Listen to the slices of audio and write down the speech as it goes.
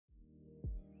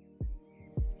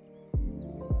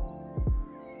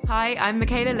Hi, I'm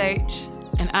Michaela Loach.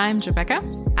 And I'm Rebecca.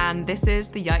 And this is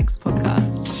the Yikes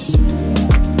Podcast.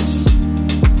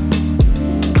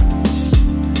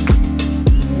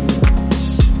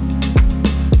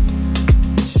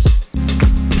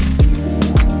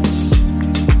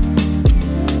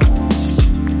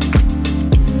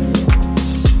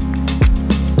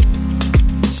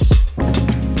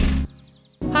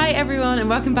 And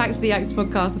welcome back to the Yikes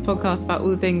Podcast, the podcast about all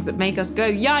the things that make us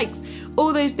go yikes,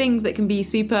 all those things that can be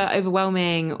super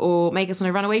overwhelming or make us want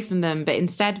to run away from them, but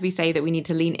instead we say that we need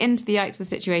to lean into the yikes of the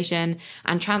situation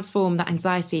and transform that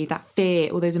anxiety, that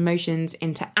fear, all those emotions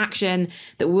into action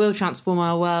that will transform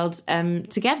our world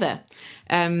together.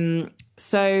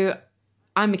 So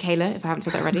I'm Michaela, if I haven't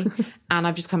said that already, and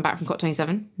I've just come back from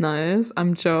COP27. Nice.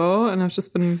 I'm Jo, and I've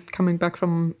just been coming back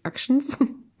from actions.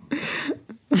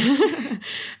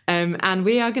 And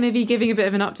we are going to be giving a bit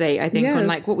of an update, I think, on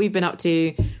like what we've been up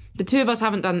to. The two of us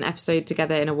haven't done an episode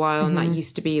together in a while, and that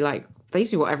used to be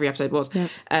what every episode was. Yeah.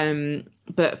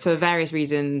 But for various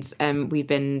reasons, we've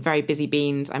been very busy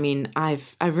beans. I mean,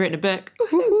 I've written a book,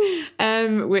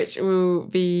 which will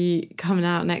be coming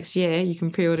out next year. You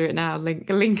can pre-order it now.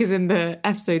 Link is in the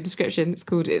episode description. It's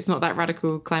called "It's Not That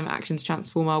Radical: Climate Actions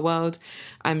Transform Our World."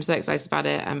 I'm so excited about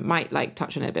it. I might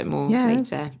touch on it a bit more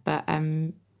later, but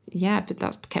but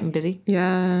that's kept me busy.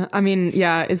 Yeah, I mean,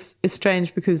 it's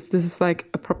strange because this is like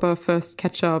a proper first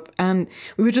catch up, and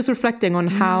we were just reflecting on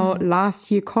how last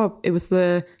year COP, it was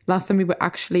the last time we were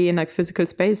actually in like physical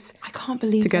space. I can't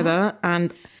believe together,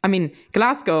 and I mean,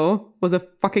 Glasgow was a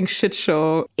fucking shit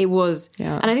show. It was,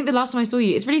 and I think the last time I saw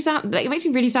you, it's really sad. Like, it makes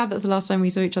me really sad that's the last time we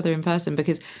saw each other in person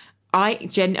because I'm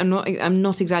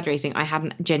not exaggerating. I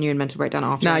had a genuine mental breakdown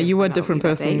after. No, you were a different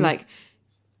person. Like,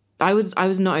 I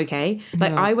was not okay.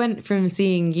 Like, I went from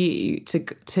seeing you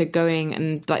to going,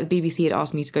 and like the BBC had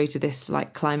asked me to go to this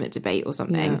like climate debate or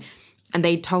something. Yeah. And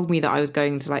they told me that I was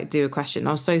going to like do a question.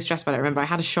 I was so stressed about it. I remember I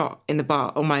had a shot in the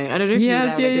bar on my own. I don't know if you were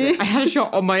there. I had a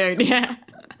shot on my own. Yeah.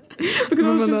 Because I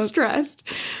was just stressed.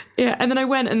 Yeah. And then I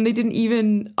went and they didn't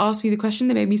even ask me the question.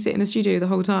 They made me sit in the studio the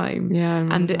whole time. Yeah.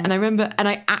 And I remember, and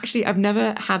I've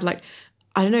never had like,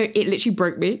 I don't know, it literally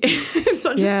broke me. It's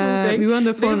such a small thing. We were on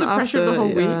the phone the pressure after, of the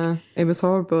whole week. It was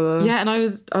horrible. Yeah, and I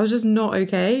was just not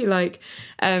okay. Like,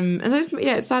 and so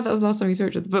it's sad that was the last time we saw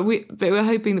each other. But we're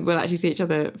hoping that we'll actually see each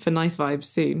other for nice vibes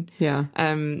soon. Yeah.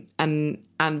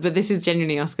 But this is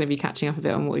genuinely us going to be catching up a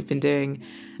bit on what we've been doing.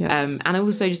 Yes. And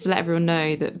also just to let everyone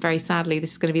know that very sadly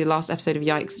this is going to be the last episode of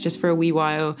Yikes just for a wee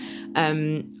while.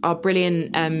 Our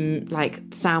brilliant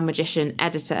sound magician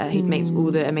editor who makes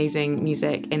all the amazing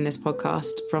music in this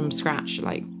podcast from scratch,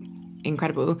 like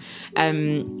incredible,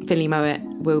 Finley Mowat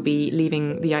will be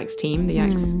leaving the Yikes team, the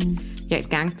Yikes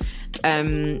gang.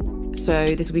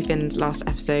 So this will be Finn's last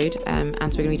episode, and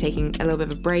so we're going to be taking a little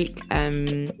bit of a break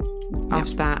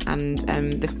after that, and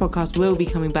the podcast will be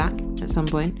coming back at some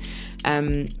point,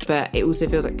 but it also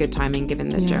feels like good timing given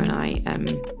that Jo and I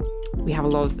we have a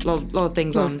lot of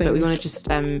things on, but we want to just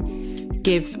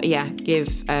give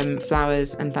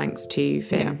flowers and thanks to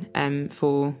Finn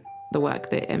for the work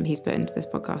that he's put into this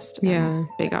podcast.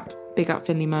 Big up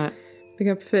Finley Mowat. Big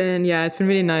up Finn. Yeah, it's been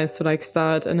really nice to like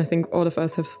start, and I think all of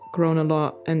us have grown a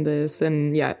lot in this,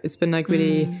 and it's been like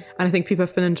really, and I think people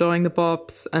have been enjoying the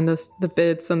bops and the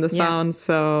bits and the sounds.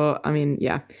 So I mean,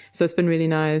 so it's been really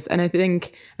nice, and I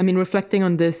think, I mean, reflecting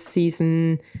on this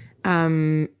season,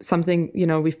 something,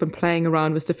 we've been playing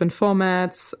around with different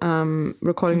formats,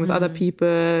 recording with other people,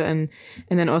 and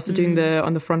then also doing the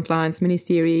On the Front Lines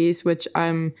mini-series, which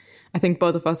I think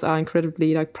both of us are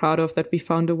incredibly like proud of, that we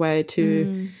found a way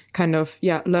to kind of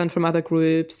learn from other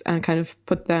groups and kind of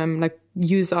put them, like,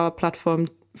 use our platform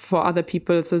for other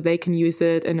people so they can use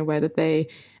it in a way that they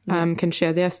can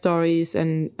share their stories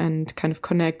and kind of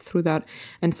connect through that.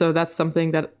 And so that's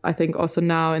something that I think also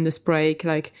now in this break,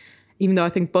 like, even though I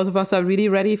think both of us are really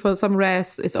ready for some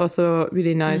rest, it's also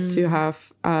really nice to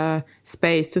have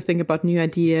space to think about new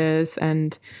ideas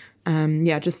and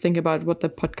just think about what the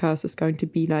podcast is going to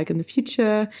be like in the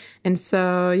future. And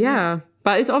so,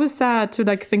 but it's always sad to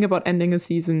like think about ending a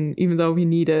season, even though we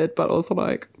need it, but also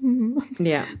like,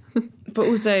 but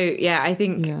also, I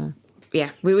think,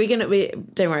 we're gonna,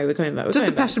 don't worry, we're coming back. We're just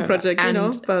coming a passion project,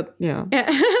 but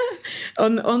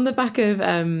on the back of,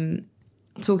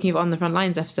 talking about On the Front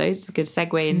Lines episodes, it's a good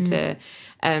segue into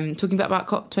talking about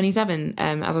COP27,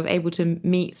 as I was able to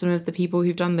meet some of the people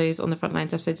who've done those On the Front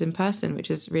Lines episodes in person, which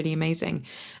is really amazing.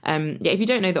 If you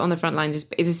don't know, that On the Front Lines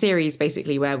is a series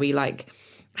basically where we like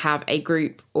have a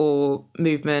group or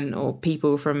movement or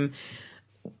people from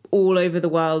all over the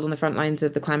world on the front lines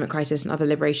of the climate crisis and other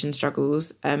liberation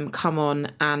struggles come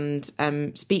on and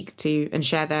speak to and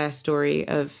share their story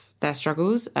of their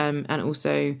struggles, and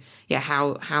also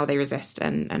how they resist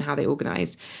and how they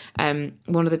organise.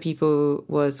 One of the people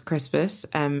was Crispus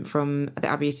from the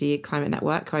Abusi Climate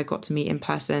Network, who I got to meet in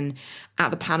person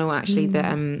at the panel actually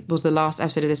that was the last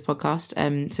episode of this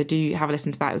podcast. So do have a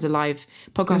listen to that. It was a live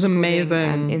podcast. It was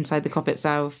amazing. Inside the COP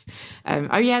itself.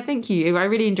 Thank you. I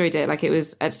really enjoyed it. Like,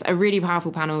 it's a really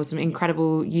powerful panel, some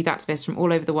incredible youth activists from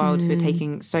all over the world who are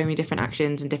taking so many different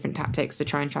actions and different tactics to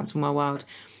try and transform our world.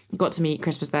 Got to meet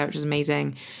Crispus there, which was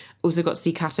amazing. Also got to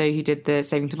see Kato, who did the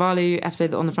Saving Tuvalu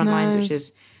episode on the front lines, which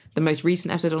is the most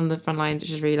recent episode on the front lines,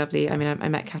 which is really lovely. I mean, I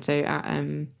met Kato at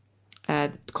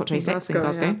COP26 in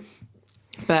Glasgow. Yeah.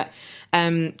 But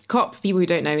COP, for people who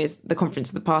don't know, is the Conference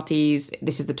of the Parties.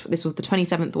 This was the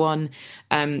 27th one.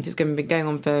 It's been going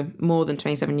on for more than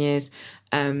 27 years.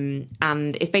 And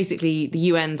it's basically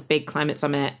the UN's big climate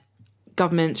summit,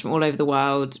 governments from all over the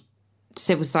world,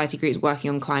 civil society groups working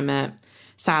on climate.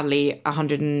 Sadly,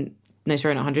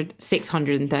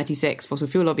 636 fossil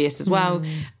fuel lobbyists as well,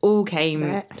 all came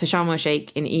to Sharm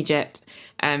el-Sheikh in Egypt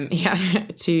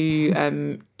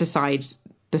to decide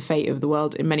the fate of the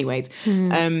world in many ways.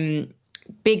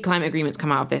 Big climate agreements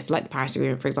come out of this, like the Paris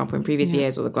Agreement, for example, in previous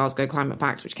years, or the Glasgow Climate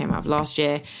Pact, which came out of last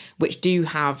year, which do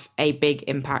have a big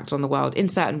impact on the world in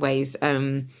certain ways.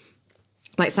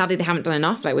 Sadly, they haven't done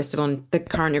enough. Like, we're still on the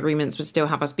current agreements would still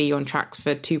have us be on track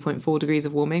for 2.4 degrees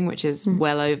of warming, which is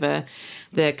well over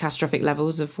the catastrophic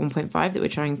levels of 1.5 that we're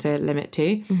trying to limit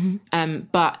to.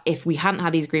 But if we hadn't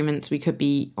had these agreements, we could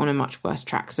be on a much worse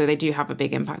track. So they do have a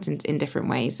big impact in different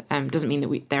ways. Doesn't mean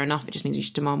that they're enough. It just means we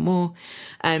should demand more.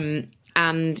 This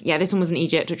one was in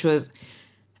Egypt, which was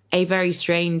a very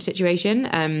strange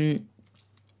situation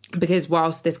because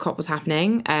whilst this COP was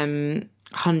happening,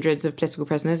 hundreds of political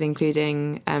prisoners,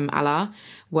 including Allah,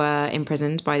 were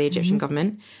imprisoned by the Egyptian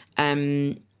government.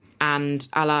 And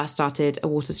Allah started a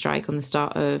water strike on the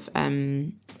start of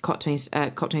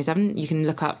COP27. You can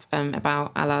look up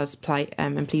about Allah's plight,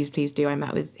 and please do. I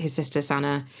met with his sister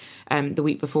Sana the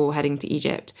week before heading to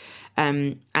Egypt.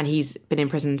 And he's been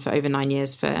imprisoned for over 9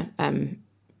 years for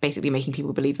basically making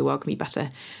people believe the world can be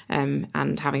better,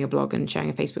 and having a blog and sharing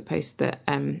a Facebook post that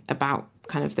about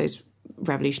kind of those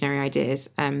revolutionary ideas.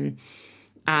 It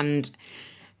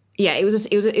was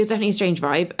definitely a strange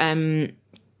vibe.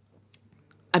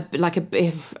 I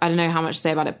don't know how much to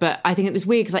say about it, but I think it's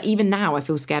weird because, like, even now I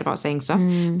feel scared about saying stuff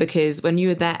because when you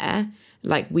were there,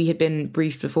 like, we had been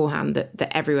briefed beforehand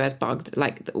that everywhere's bugged.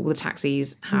 Like, all the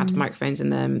taxis had microphones in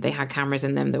them, they had cameras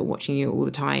in them that were watching you all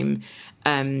the time.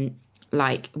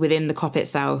 Like, within the COP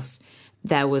itself,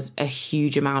 there was a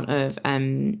huge amount of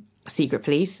secret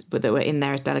police that were in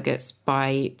there as delegates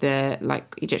by the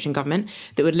Egyptian government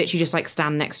that would literally just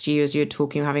stand next to you as you're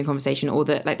talking or having a conversation, or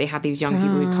that they had these young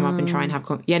people who'd come up and try and have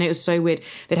and it was so weird.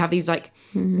 They'd have these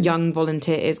young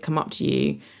volunteers come up to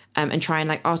you and try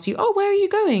and ask you, oh, where are you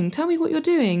going? Tell me what you're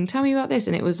doing. Tell me about this.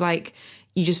 And it was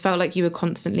you just felt like you were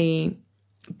constantly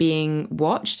being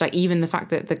watched. Even the fact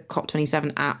that the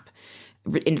COP27 app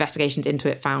investigations into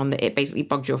it found that it basically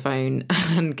bugged your phone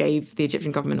and gave the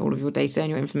Egyptian government all of your data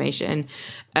and your information.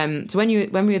 So when we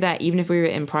were there, even if we were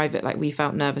in private, we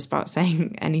felt nervous about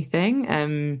saying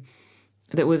anything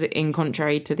that was in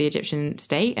contrary to the Egyptian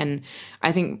state. And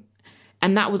I think,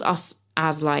 and that was us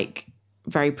as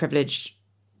very privileged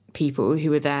people who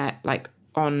were there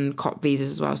on COP visas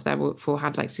as well. So therefore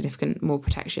had significant more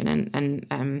protection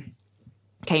and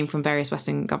came from various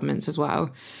Western governments as well.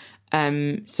 So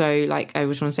I just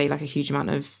want to say a huge amount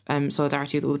of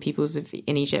solidarity with all the peoples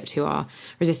in Egypt who are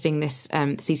resisting this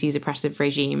Sisi's oppressive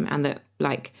regime, and that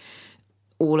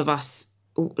all of us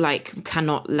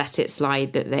cannot let it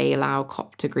slide that they allow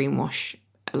COP to greenwash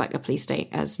a police state,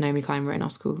 as Naomi Klein wrote an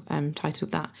article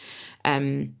titled that.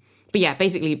 But yeah,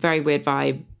 basically very weird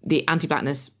vibe. The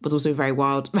anti-blackness was also very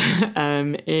wild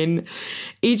in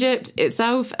Egypt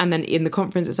itself, and then in the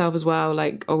conference itself as well,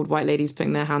 old white ladies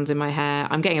putting their hands in my hair.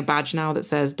 I'm getting a badge now that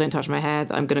says "Don't touch my hair."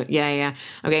 That I'm gonna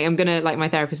my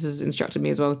therapist has instructed me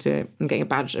as well I'm getting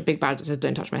a big badge that says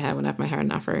 "Don't touch my hair" when I have my hair in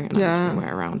an afro, and I'm just gonna wear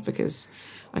it around because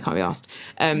I can't be asked.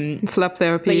 Slap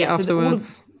therapy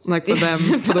afterwards, for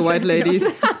them, for the white ladies.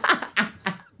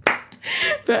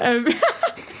 But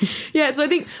so I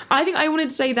think I wanted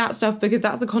to say that stuff because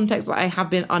that's the context that I have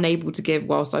been unable to give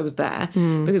whilst I was there.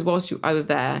 Because whilst I was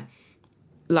there,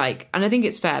 and I think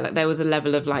it's fair, there was a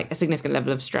level of a significant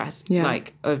level of stress,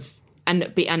 and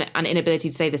inability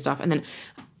to say this stuff, and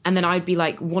then I'd be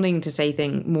wanting to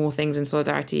say more things in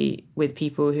solidarity with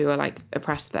people who are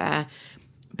oppressed there,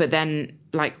 but then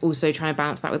like also trying to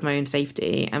balance that with my own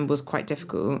safety and was quite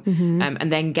difficult.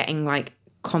 And then getting like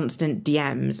constant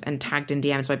DMs and tagged in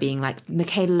DMs by being like,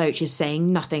 Michaela Loach is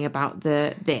saying nothing about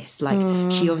this. Like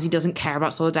she obviously doesn't care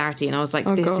about solidarity. And I was like,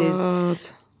 I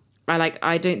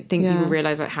don't think people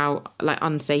realize like how like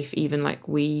unsafe even like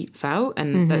we felt,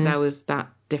 and that there was that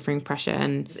differing pressure.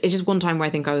 And it's just one time where I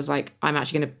think I was like, I'm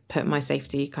actually going to put my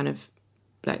safety kind of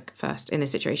like first in this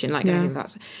situation. Like I think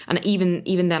that's, and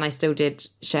even then I still did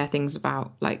share things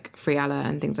about like Free Allah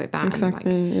and things like that.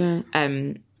 Exactly.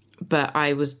 And, like, but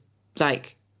I was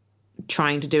like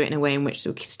trying to do it in a way in which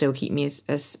would still keep me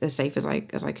as safe as I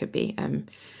could be,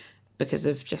 because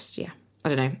of just I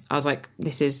don't know, I was like,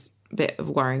 this is a bit of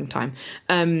a worrying time,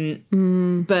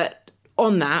 but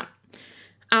on that,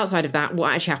 outside of that,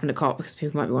 what actually happened at COP, because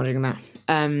people might be wondering that,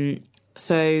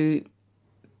 so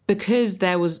because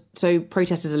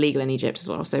protest is illegal in Egypt as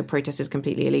well, so protest is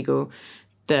completely illegal.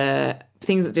 The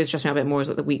things that did stress me out a bit more is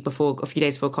that the week before, a few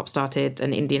days before COP started,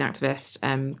 an Indian activist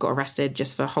got arrested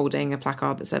just for holding a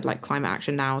placard that said like climate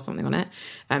action now or something on it.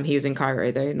 He was in Cairo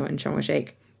though, not in Sharm el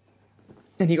Sheikh.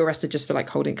 And he got arrested just for like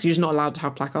holding, because you're just not allowed to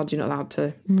have placards, you're not allowed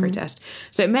to protest.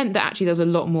 So it meant that actually there was a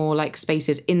lot more like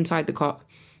spaces inside the COP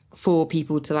for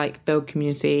people to like build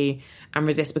community and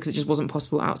resist, because it just wasn't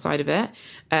possible outside of it.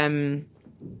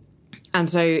 And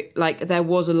so, like, there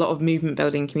was a lot of movement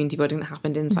building, community building that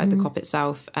happened inside the COP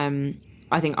itself.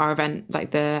 I think our event,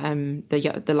 like the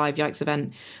Live Yikes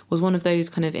event, was one of those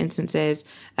kind of instances.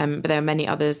 But there are many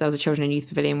others. There was a children and youth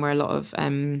pavilion where a lot of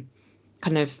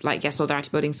kind of like solidarity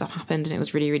building stuff happened, and it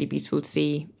was really, really beautiful to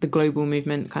see the global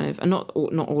movement kind of, and not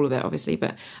all of it obviously,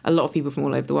 but a lot of people from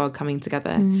all over the world coming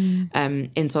together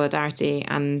in solidarity.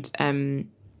 And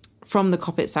from the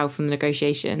COP itself, from the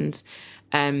negotiations,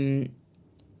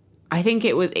 I think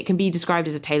it can be described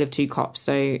as a tale of two COPs.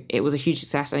 So it was a huge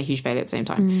success and a huge failure at the same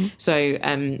time. So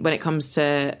when it comes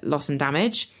to loss and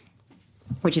damage,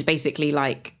 which is basically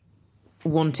like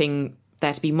wanting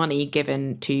there to be money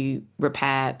given to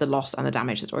repair the loss and the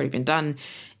damage that's already been done,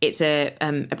 it's a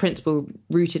principle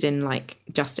rooted in like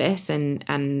justice and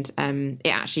it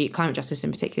actually, climate justice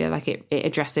in particular, like it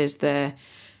addresses the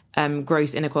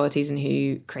gross inequalities in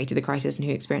who created the crisis and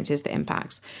who experiences the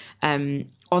impacts.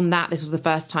 On that, this was the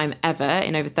first time ever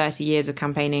in over 30 years of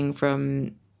campaigning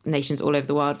from nations all over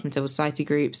the world, from civil society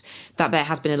groups, that there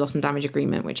has been a loss and damage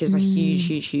agreement, which is a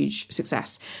huge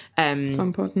success. So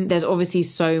important. There's obviously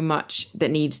so much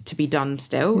that needs to be done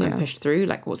still and pushed through.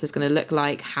 Like, what's this going to look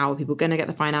like? How are people going to get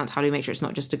the finance? How do we make sure it's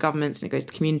not just to governments and it goes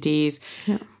to communities?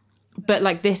 Yeah. But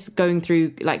like this going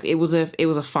through, like it was a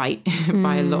fight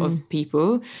by a lot of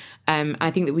people.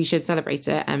 I think that we should celebrate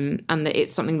it, and that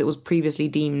it's something that was previously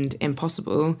deemed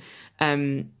impossible.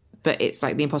 But it's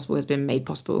like the impossible has been made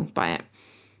possible by it.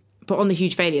 But on the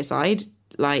huge failure side,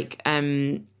 like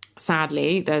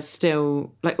sadly, there's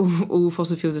still like all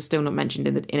fossil fuels are still not mentioned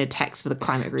in a text for the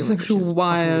climate agreement. It's like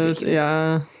wild,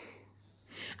 yeah.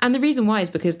 And the reason why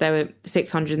is because there were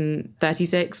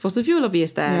 636 fossil fuel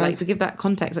lobbyists there. Yes. Like, to give that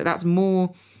context, like that's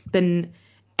more than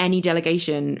any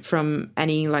delegation from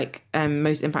any like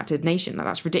most impacted nation. Like,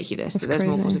 that's ridiculous. That's there's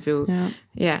more fossil fuel.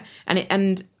 Yeah.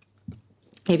 And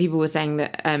people were saying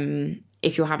that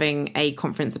if you're having a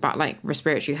conference about like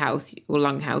respiratory health or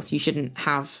lung health, you shouldn't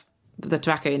have the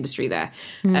tobacco industry there.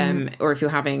 Or if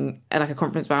you're having like a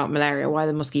conference about malaria, why are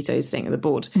the mosquitoes sitting at the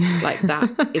board? Like,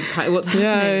 that is kind of what's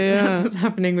happening. That's what's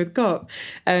happening with COP.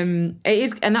 It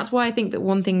is, and that's why I think that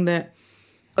one thing that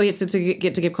so to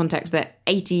give context, that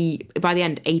 80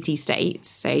 states,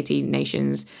 so 80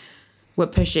 nations, were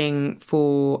pushing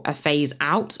for a phase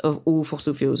out of all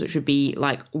fossil fuels, which would be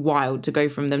like wild to go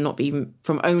from them not being,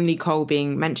 from only coal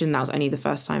being mentioned. That was only the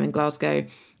first time in Glasgow.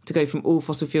 To go from all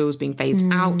fossil fuels being phased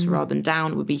out rather than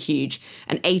down would be huge.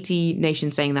 And 80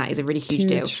 nations saying that is a really huge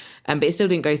deal. But it still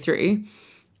didn't go through.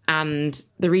 And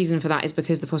the reason for that is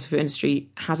because the fossil fuel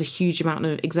industry exerts a huge amount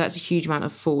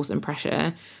of force and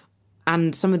pressure.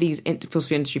 And some of these fossil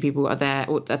fuel industry people are there,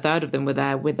 or a third of them were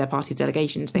there with their party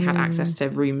delegations. They had access to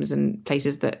rooms and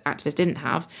places that activists didn't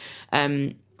have.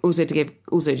 Also,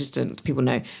 just to people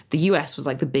know, the US was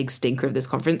like the big stinker of this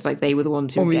conference. Like, they were the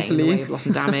ones who were getting in the way of loss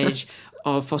and damage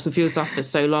of fossil fuel stuff for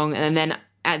so long. And then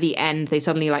at the end, they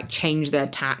suddenly like changed their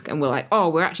tack and were like, oh,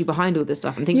 we're actually behind all this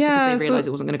stuff. And things because they realised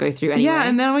it wasn't going to go through anyway. Yeah,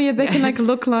 and now they can like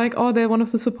look like, oh, they're one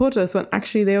of the supporters, when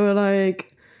actually they were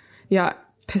like,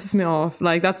 pisses me off.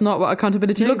 Like, that's not what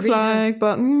accountability looks really like.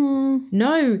 But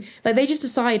no, like they just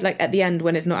decide like at the end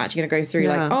when it's not actually going to go through.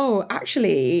 Like, oh,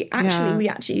 actually, we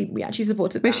actually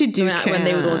supported that. We actually do care. When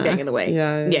they were the ones getting in the way.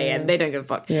 Yeah. They don't give a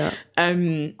fuck. Yeah.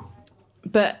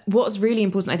 But what's really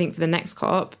important, I think, for the next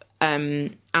COP,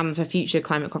 and for future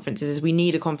climate conferences is we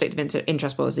need a conflict of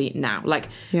interest policy now. Like,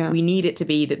 we need it to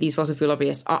be that these fossil fuel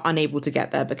lobbyists are unable to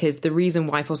get there, because the reason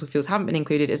why fossil fuels haven't been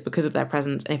included is because of their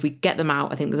presence. And if we get them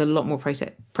out, I think there's a lot more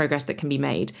progress that can be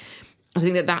made. I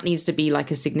think that needs to be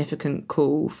like a significant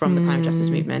call from the climate justice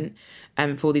movement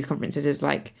for these conferences, is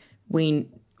like, we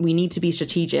need to be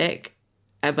strategic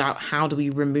about how do we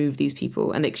remove these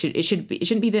people. And it shouldn't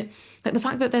be that, like, the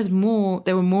fact that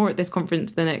there were more at this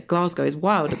conference than at Glasgow is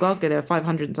wild. At Glasgow there were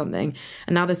 500 and something,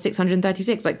 and now there's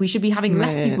 636. Like, we should be having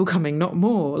less people coming, not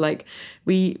more. Like,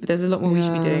 there's a lot more we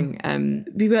should be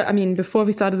doing. Before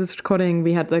we started this recording,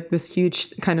 we had like this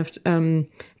huge kind of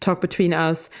talk between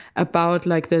us about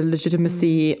like the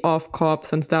legitimacy of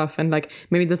COPs and stuff, and like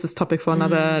maybe this is topic for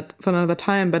another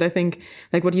time. But I think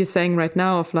like what you're saying right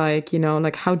now of like, you know,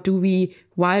 like how do we,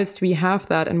 whilst we have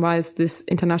that and whilst this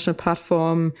international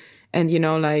platform and, you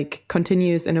know, like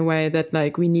continues in a way that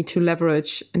like we need to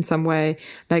leverage in some way,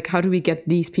 like how do we get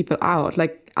these people out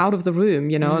of the room,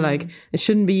 you know, like it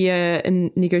shouldn't be a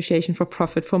negotiation for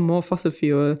profit for more fossil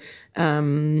fuel,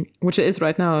 which it is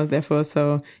right now, therefore.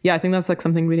 So yeah, I think that's like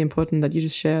something really important that you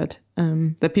just shared,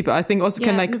 that people I think also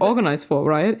can like organize for,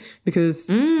 right? Because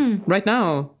right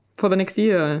now, for the next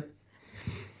year.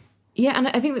 Yeah, and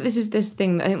I think that this is this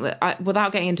thing, I think that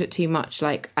without getting into it too much,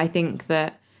 like I think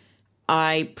that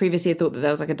I previously thought that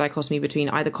there was like a dichotomy between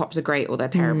either COPs are great or they're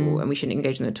terrible and we shouldn't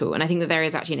engage in them at all. And I think that there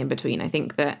is actually an in-between. I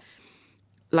think that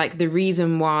like the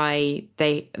reason why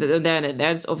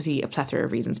there's obviously a plethora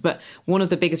of reasons, but one of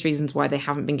the biggest reasons why they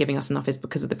haven't been giving us enough is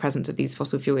because of the presence of these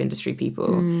fossil fuel industry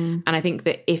people. And I think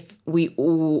that if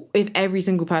every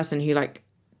single person who like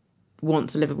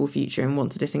wants a livable future and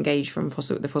wants to disengage from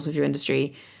the fossil fuel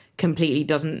industry completely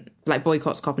doesn't like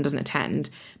boycotts COP and doesn't attend,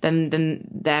 then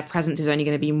their presence is only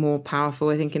going to be more powerful,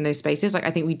 I think, in those spaces. Like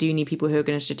I think we do need people who are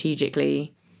going to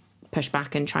strategically push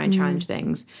back and try and challenge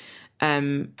things.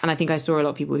 And I think I saw a lot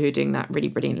of people who are doing that really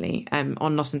brilliantly,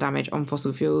 on loss and damage, on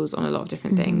fossil fuels, on a lot of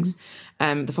different things.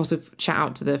 Shout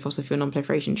out to the Fossil Fuel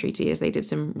Non-Proliferation Treaty, as they did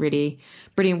some really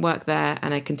brilliant work there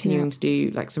and are continuing to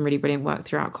do like some really brilliant work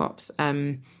throughout COPs.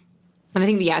 And I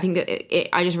think that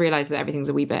I just realised that everything's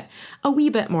a wee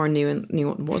bit more new.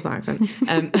 What was that accent?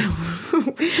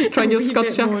 Trying your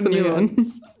Scottish accent again.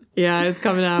 Yeah, it's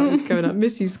coming out.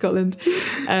 Miss you, Scotland.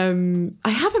 I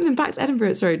haven't been back to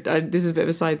Edinburgh. Sorry, this is a bit of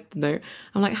a side note.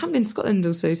 I'm like, I haven't been to Scotland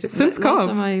also since COP. Last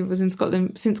time I was in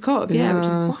Scotland since COP. Yeah, which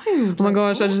is wild. Oh my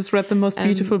gosh, I just read the most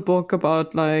beautiful book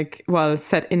about like,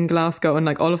 set in Glasgow and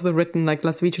like all of the written like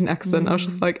Glaswegian accent. I was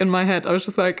just like, in my head, I was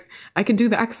just like, I can do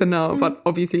the accent now, but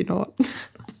obviously not.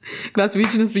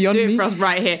 Glaswegian is beyond me. Do it for us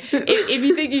right here. If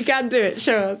you think you can do it,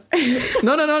 show us.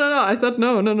 No. I said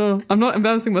no. I'm not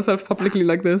embarrassing myself publicly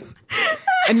like this.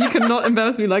 And you cannot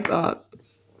embarrass me like that.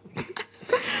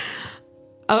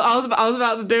 I was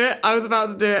about to do it.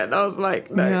 And I was like,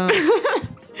 no. Yeah.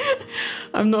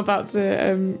 I'm not about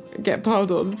to get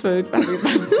piled on for having a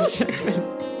bad Scottish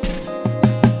accent.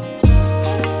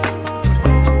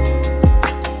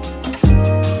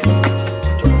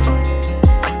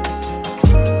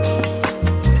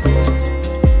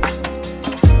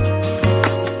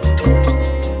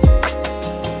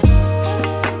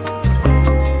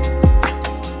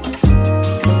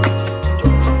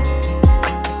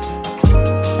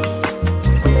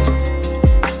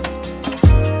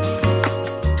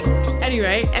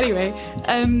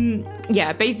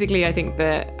 Basically, I think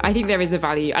there is a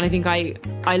value, and I think I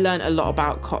learned a lot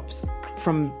about COPs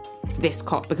from this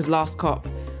COP, because last COP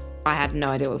I had no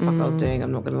idea what the fuck I was doing.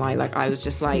 I'm not gonna lie, like I was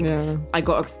just like, I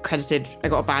got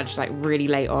a badge like really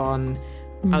late on.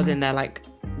 I was in there like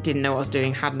didn't know what I was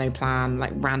doing, had no plan,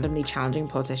 like randomly challenging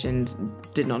politicians,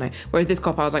 did not know. Whereas this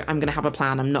COP, I was like, I'm gonna have a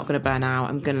plan, I'm not gonna burn out,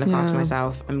 I'm gonna look after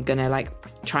myself, I'm gonna like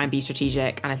try and be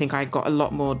strategic. And I think I got a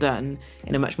lot more done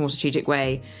in a much more strategic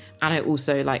way. And I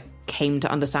also like came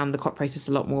to understand the COP process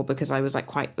a lot more, because I was like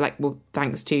quite like, well,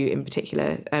 thanks to in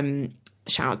particular,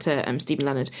 shout out to Stephen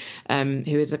Leonard,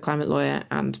 who is a climate lawyer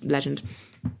and legend,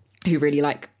 who really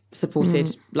like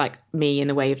supported like me in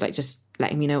a way of like just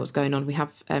letting me know what's going on. We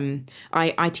have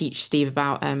I teach Steve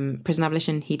about prison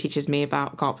abolition, he teaches me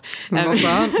about COP.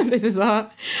 This is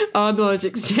our knowledge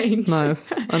exchange.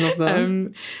 Nice. I love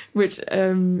that. Which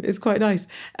is quite nice.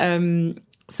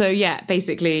 So yeah,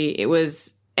 basically it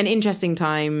was an interesting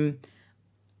time.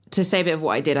 To say a bit of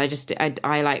what I did,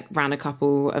 I like ran a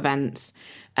couple events,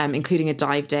 including a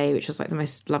dive day, which was like the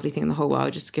most lovely thing in the whole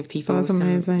world, just to give people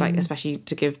some, like, especially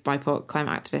to give BIPOC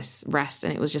climate activists rest.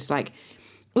 And it was just like,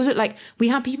 we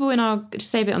had people in our, just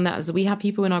say a bit on that, we had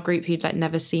people in our group who'd like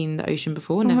never seen the ocean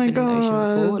before, never been in the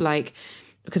ocean before. Like,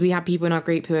 because we had people in our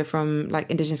group who are from like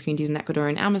indigenous communities in Ecuador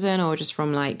and Amazon, or just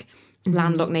from like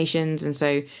landlocked nations, and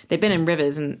so they've been in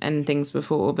rivers and things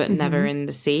before, but never in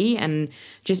the sea. And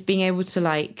just being able to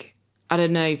like, I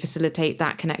don't know, facilitate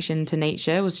that connection to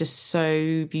nature was just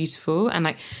so beautiful. And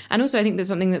like, and also I think there's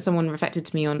something that someone reflected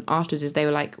to me on afterwards is they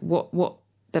were like,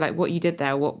 they're like, what you did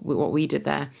there, what we did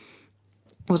there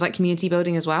was like community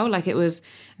building as well. Like it was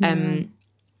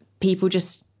people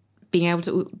just being able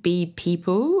to be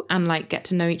people and like get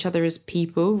to know each other as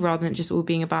people rather than just all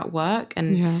being about work,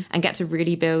 and get to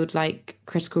really build like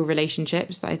critical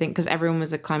relationships that I think, because everyone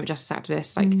was a climate justice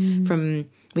activist, like from,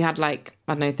 we had like,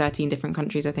 I don't know, 13 different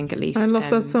countries, I think at least. I love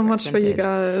that so much for you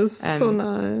guys. So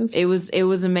nice. It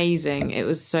was amazing. It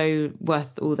was so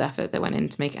worth all the effort that went in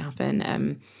to make it happen.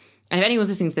 And if anyone's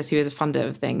listening to this who is a funder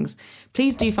of things,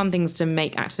 please do fund things to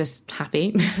make activists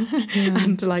happy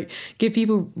and to like give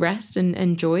people rest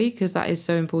and joy, because that is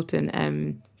so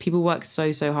important. People work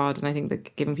so hard, and I think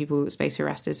that giving people space for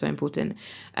rest is so important.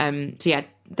 So yeah,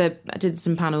 I did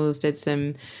some panels, did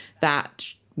some that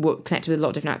connected with a lot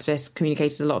of different activists,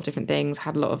 communicated a lot of different things,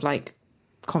 had a lot of like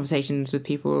conversations with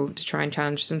people to try and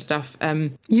challenge some stuff.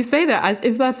 You say that as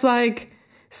if that's like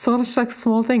sort of like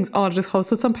small things. Oh, just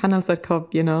hosted some panels at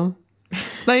COP, you know?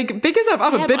 Like, big yourself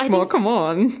up a bit more, come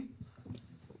on.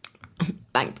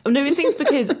 Thanks. No, I think it's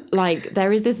because, like,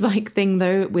 there is this, like, thing,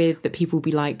 though, with that people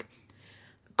be like,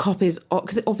 COP is,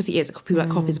 because it obviously is, people like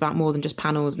COP is about more than just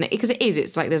panels. Because it is,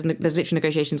 it's like, there's literally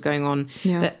negotiations going on.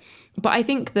 Yeah. But I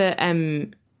think that,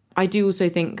 I do also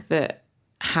think that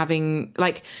having,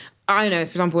 like, I don't know,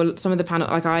 for example, some of the panel,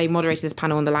 like I moderated this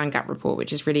panel on the Land Gap report,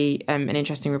 which is really an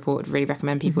interesting report. I'd really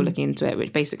recommend people looking into it,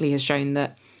 which basically has shown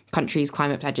that countries'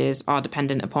 climate pledges are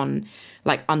dependent upon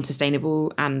like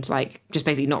unsustainable and like just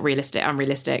basically not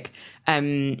unrealistic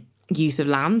use of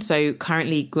land. So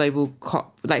currently global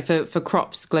for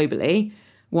crops globally,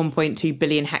 1.2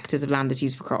 billion hectares of land is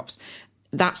used for crops.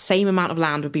 That same amount of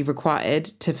land would be required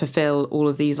to fulfill all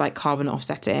of these like carbon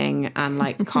offsetting and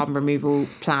like carbon removal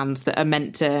plans that are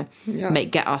meant to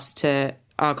get us to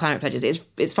our climate pledges.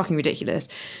 It's fucking ridiculous.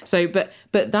 So, but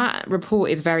that report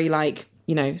is very like,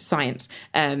 you know, science.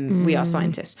 We are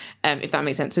scientists, if that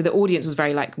makes sense. So the audience was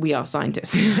very like, we are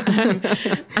scientists.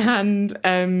 And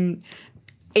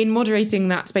in moderating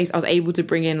that space, I was able to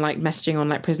bring in like messaging on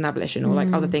like prison abolition or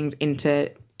like other things into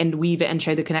and weave it and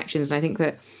show the connections. And I think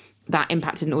that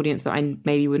impacted an audience that I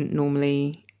maybe wouldn't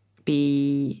normally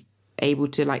be able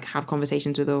to like have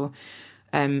conversations with, or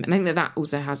and I think that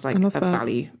also has like a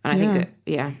value. And I think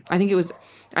that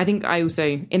I think I also,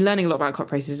 in learning a lot about COP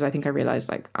processes, I think I realized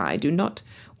like I do not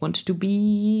want to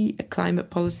be a climate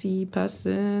policy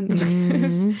person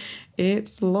because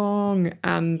it's long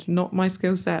and not my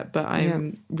skill set, but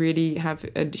I really have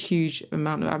a huge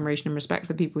amount of admiration and respect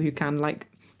for people who can like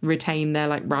retain their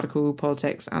like radical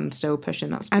politics and still push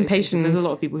in that space. And patience. There's a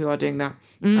lot of people who are doing that.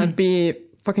 I'd be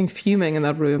fucking fuming in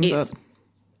that room.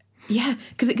 Yeah,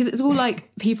 because it's all like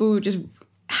people just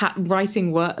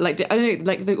writing work. Like, I don't know,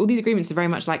 like all these agreements are very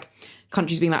much like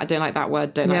countries being like, I don't like that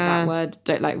word, don't like that word,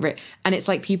 don't like... And it's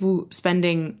like people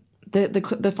spending...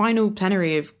 The final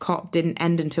plenary of COP didn't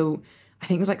end until... I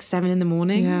think it was like 7 a.m.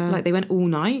 Yeah. Like they went all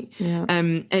night. Yeah.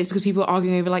 And it's because people are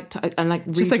arguing over like and like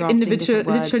just like individual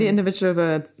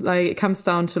words. Like it comes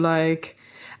down to like,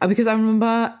 because I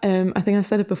remember, I think I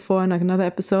said it before in like another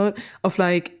episode of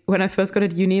like when I first got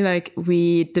at uni, like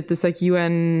we did this like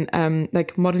UN,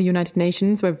 like Model United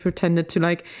Nations where we pretended to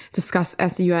like discuss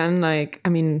as the UN, like, I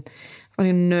mean,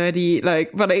 nerdy,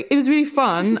 like, but it was really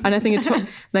fun. And I think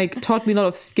it taught me a lot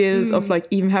of skills of like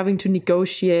even having to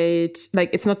negotiate,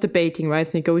 like it's not debating, right?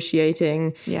 It's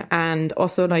negotiating. Yeah. And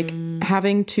also like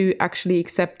having to actually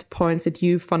accept points that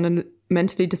you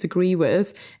fundamentally disagree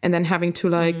with and then having to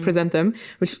like present them,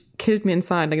 which killed me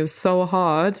inside. Like it was so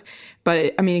hard, but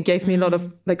it gave me a lot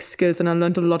of like skills, and I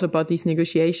learned a lot about these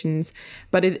negotiations.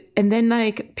 And then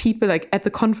like people like at the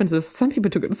conferences, some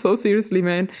people took it so seriously,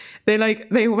 man.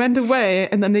 They went away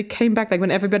and then they came back like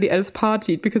when everybody else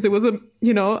partied, because it was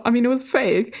it was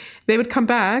fake. They would come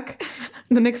back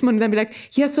the next morning and then be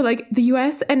like, yeah, so like the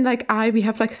US and like we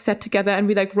have like sat together and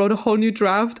we like wrote a whole new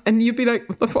draft, and you'd be like,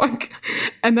 what the fuck?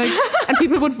 And like and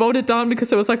people would vote it down because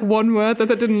there was like one word that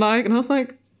they didn't like, and I was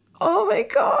like, oh my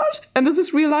God. And this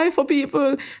is real life for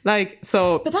people. Like,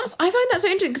 so. But I find that so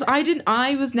interesting because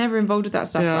I was never involved with that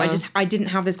stuff. Yeah. So I didn't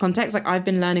have this context. Like, I've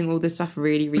been learning all this stuff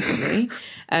really recently.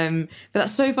 But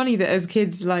that's so funny that as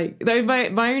kids, like, though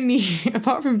my only,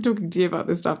 apart from talking to you about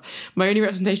this stuff, my only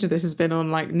representation of this has been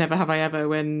on, like, Never Have I Ever,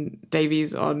 when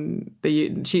Davy's on the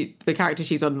character,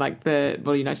 she's on, like, the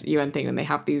United UN thing, and they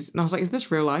have these, and I was like, is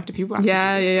this real life? Do people actually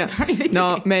Yeah.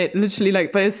 No, mate, literally,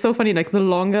 like, but it's so funny, like, the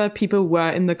longer people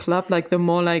were in the club, like, the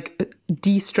more, like,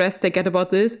 de-stressed they get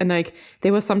about this. And, like,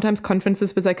 there were sometimes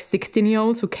conferences with, like,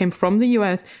 16-year-olds who came from the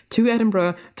US to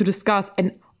Edinburgh to discuss,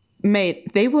 and,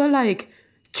 mate, they were, like,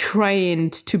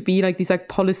 trained to be like these like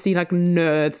policy like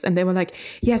nerds, and they were like,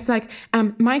 yes, like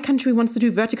my country wants to do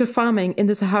vertical farming in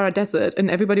the Sahara Desert, and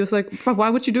everybody was like, but why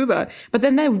would you do that? But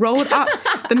then they wrote up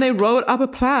a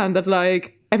plan that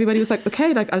like everybody was like,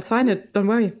 okay, like I'll sign it, don't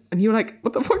worry. And you're like,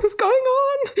 what the fuck is going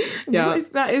on? Yeah,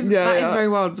 that is very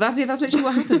wild. But that's literally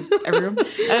what happens, everyone,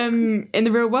 in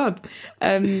the real world,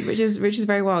 which is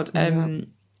very wild.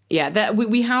 Yeah,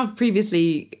 we have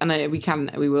previously, and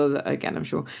we will again, I'm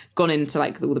sure, gone into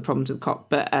like all the problems with COP.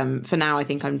 But for now, I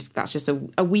think that's just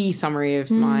a wee summary of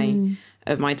my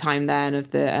time there and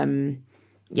of the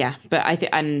But I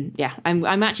think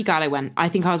I'm actually glad I went. I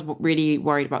think I was really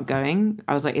worried about going.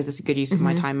 I was like, is this a good use of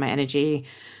my time, my energy?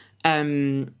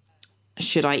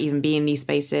 Should I even be in these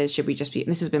spaces? Should we just be? And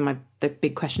this has been the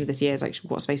big question of this year: is like,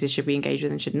 what spaces should we engage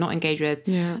with and should not engage with?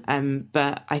 Yeah.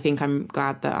 But I think I'm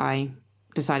glad that I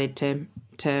decided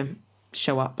to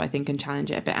show up, I think, and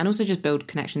challenge it a bit, and also just build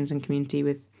connections and community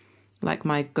with like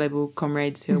my global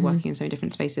comrades who are working in so many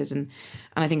different spaces, and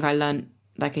I think I learned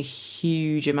like a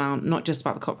huge amount, not just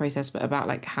about the COP process, but about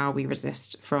like how we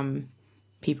resist from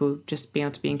people, just being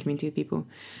able to be in community with people.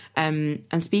 And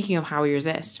speaking of how we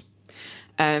resist,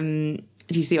 do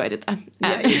you see what I did there?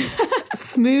 Yeah.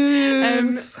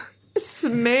 Smooth.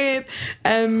 Smooth.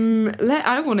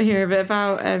 I want to hear a bit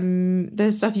about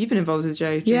the stuff you've been involved with,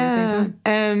 Jo, during the same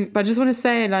time. But I just want to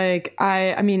say, like,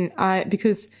 I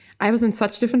because I was in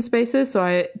such different spaces, so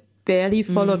I barely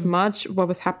followed much what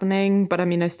was happening. But I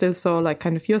mean, I still saw like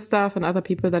kind of your stuff and other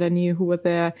people that I knew who were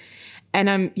there. And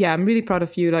I'm really proud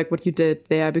of you, like what you did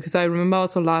there, because I remember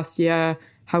also last year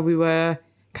how we were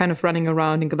kind of running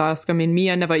around in Glasgow. I mean,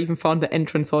 I never even found the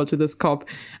entrance hall to this COP.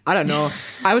 I don't know.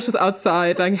 I was just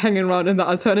outside, like hanging around in the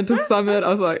alternative summit. I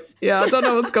was like, I don't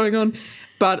know what's going on.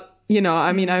 But,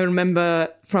 I mean, I remember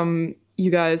from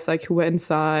you guys, like who were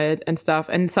inside and stuff,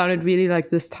 and it sounded really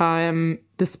like this time,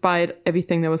 despite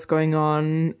everything that was going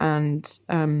on and,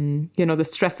 the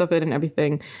stress of it and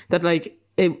everything, that like,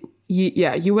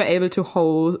 you were able to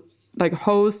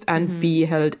host and be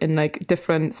held in like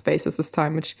different spaces this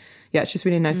time, which it's just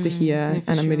really nice to hear,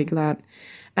 and I'm really glad.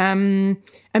 I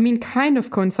mean, kind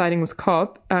of coinciding with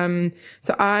COP.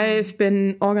 So I've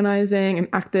been organizing and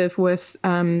active with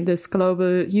this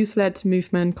global youth-led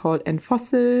movement called End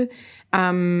Fossil,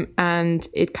 and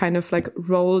it kind of like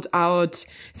rolled out.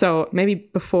 So maybe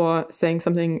before saying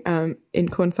something in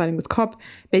coinciding with COP,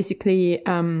 basically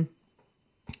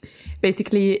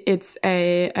it's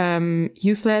a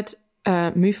youth-led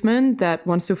movement that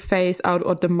wants to phase out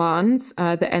or demands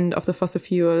the end of the fossil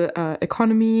fuel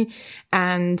economy,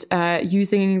 and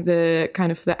using the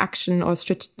kind of the action or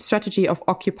strategy of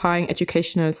occupying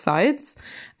educational sites.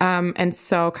 And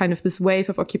so kind of this wave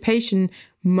of occupation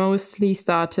mostly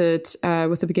started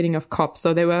with the beginning of COP.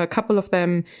 So there were a couple of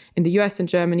them in the US and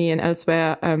Germany and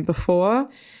elsewhere before,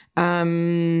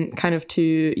 kind of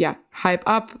to hype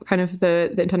up kind of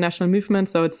the international movement.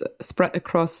 So it's spread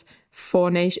across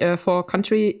four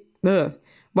country.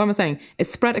 What am I saying? It's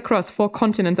spread across 4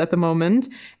 continents at the moment.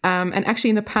 And actually,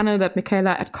 in the panel that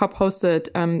Michaela at COP hosted,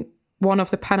 one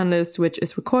of the panelists, which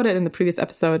is recorded in the previous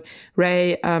episode,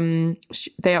 Ray,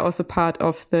 they are also part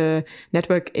of the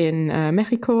network in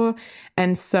Mexico.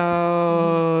 And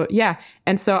so,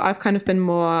 and so I've kind of been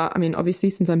more, I mean,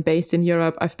 obviously, since I'm based in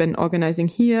Europe, I've been organizing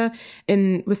here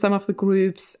with some of the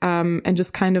groups, and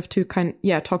just kind of to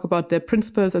talk about the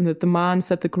principles and the demands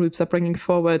that the groups are bringing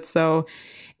forward. So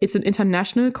it's an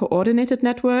international coordinated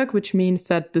network, which means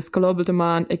that this global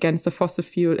demand against the fossil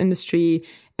fuel industry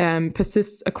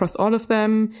persists across all of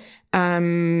them.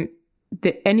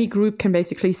 Any group can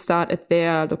basically start at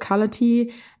their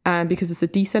locality because it's a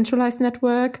decentralized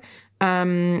network.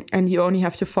 And you only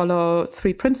have to follow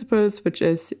 3 principles, which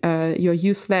is you're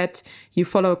youth-led, you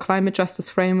follow a climate justice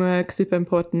framework, super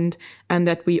important, and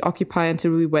that we occupy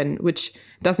until we win, which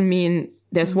doesn't mean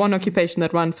there's one occupation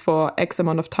that runs for X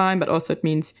amount of time, but also it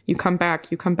means you come back,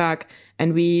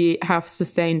 and we have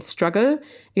sustained struggle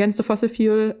against the fossil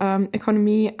fuel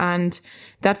economy. And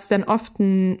that's then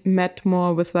often met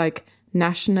more with like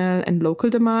national and local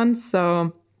demands.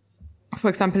 So, for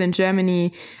example, in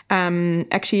Germany,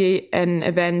 actually an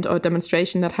event or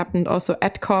demonstration that happened also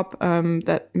at COP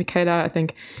that Michaela, I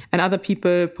think, and other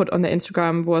people put on their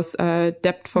Instagram was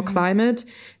Debt for Climate.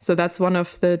 So that's one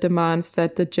of the demands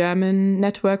that the German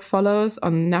network follows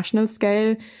on national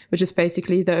scale, which is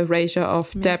basically the erasure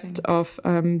of debt of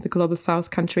the global south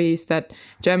countries that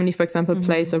Germany, for example,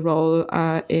 plays a role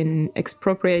in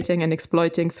expropriating and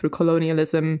exploiting through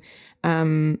colonialism,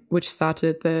 which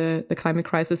started the climate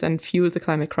crisis and fueled the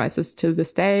climate crisis till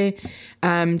this day.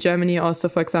 Germany also,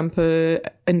 for example,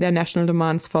 in their national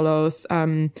demands follows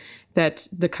that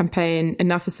the campaign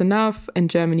Enough is Enough, in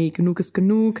Germany Genug ist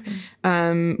Genug,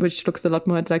 which looks a lot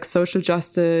more at like social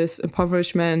justice,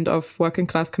 impoverishment of working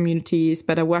class communities,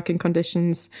 better working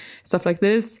conditions, stuff like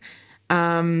this.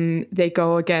 They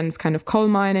go against kind of coal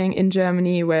mining in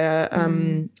Germany, where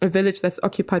a village that's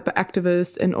occupied by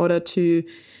activists in order to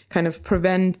kind of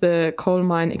prevent the coal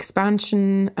mine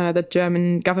expansion that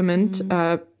German government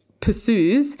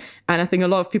pursues. And I think a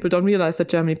lot of people don't realize that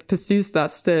Germany pursues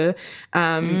that still.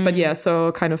 But yeah,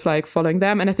 so kind of like following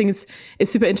them. And I think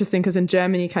it's super interesting because in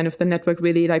Germany, kind of the network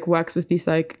really like works with these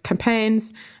like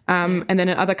campaigns. And then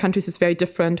in other countries, it's very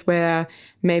different, where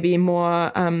maybe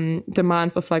more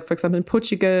demands of like, for example, in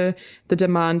Portugal, the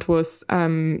demand was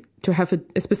to have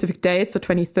a specific date, so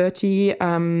 2030,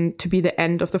 to be the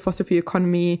end of the fossil fuel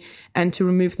economy and to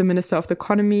remove the Minister of the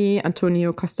Economy,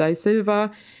 Antonio Costa e Silva,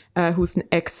 who's an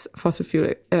ex-fossil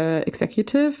fuel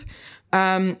executive.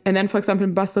 And then, for example,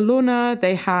 in Barcelona,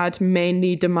 they had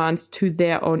mainly demands to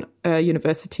their own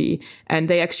university. And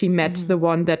they actually met the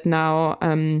one that now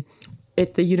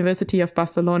at the University of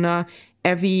Barcelona,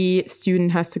 every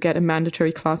student has to get a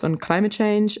mandatory class on climate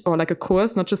change, or like a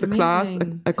course, not just a class,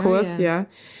 a course, yeah.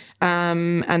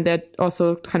 And they're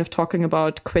also kind of talking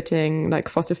about quitting like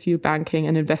fossil fuel banking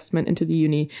and investment into the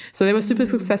uni. So they were super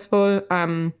successful.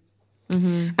 And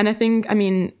I think, I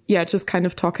mean, yeah, just kind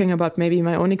of talking about maybe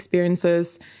my own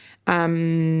experiences.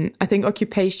 I think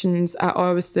occupations are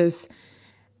always this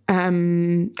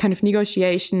kind of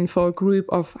negotiation for a group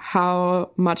of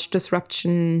how much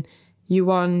disruption you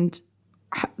want,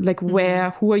 like where,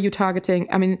 who are you targeting?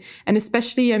 I mean, and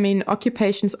especially, I mean,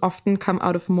 occupations often come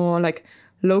out of more like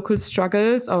local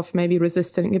struggles of maybe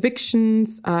resisting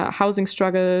evictions, housing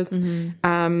struggles,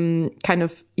 kind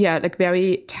of, yeah, like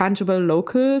very tangible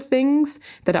local things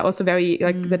that are also very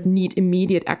like that need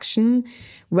immediate action.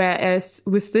 Whereas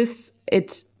with this,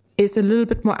 it is a little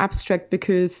bit more abstract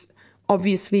because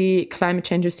obviously climate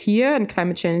change is here and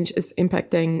climate change is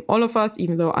impacting all of us,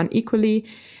 even though unequally.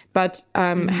 But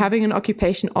having an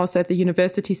occupation also at the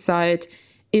university side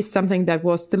is something that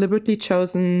was deliberately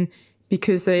chosen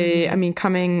because I mean,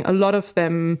 a lot of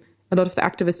the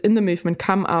activists in the movement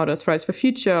come out as Fridays for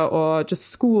Future or just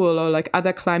school or like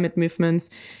other climate movements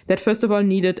that first of all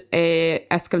needed a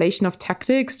escalation of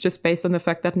tactics just based on the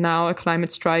fact that now a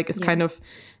climate strike is kind of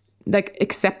like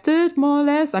accepted more or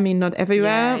less. I mean, not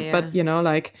everywhere, but you know,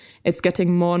 like it's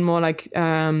getting more and more like,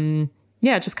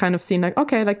 just kind of seen like,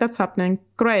 okay, like that's happening.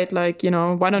 Great. Like, you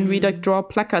know, why don't we like draw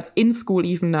placards in school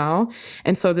even now?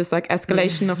 And so this like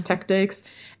escalation of tactics.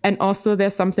 And also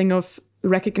there's something of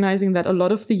recognizing that a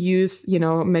lot of the youth, you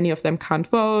know, many of them can't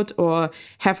vote or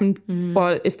haven't,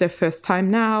 or is their first time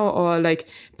now, or like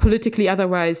politically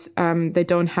otherwise, they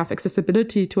don't have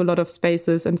accessibility to a lot of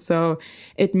spaces. And so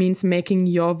it means making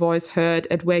your voice heard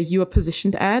at where you are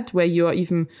positioned at, where you are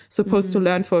even supposed to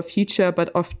learn for a future. But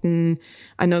often,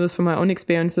 I know this from my own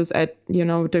experiences at, you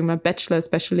know, doing my bachelor,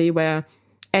 especially where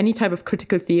any type of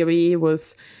critical theory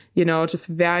was, you know, just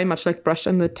very much like brushed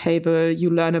on the table. You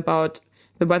learn about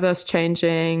the weather's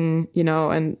changing, you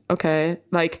know, and okay,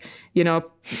 like, you know,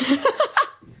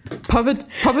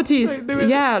 poverty is,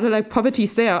 like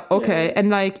poverty's there. Okay. Yeah. And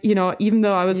like, you know, even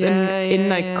though I was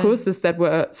in courses that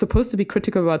were supposed to be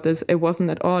critical about this, it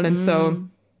wasn't at all. And so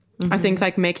I think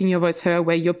like making your voice heard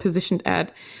where you're positioned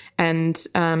at. And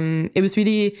it was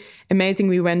really amazing.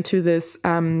 We went to this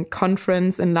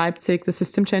conference in Leipzig, the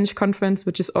System Change Conference,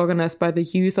 which is organized by the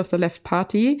youth of the Left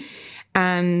Party.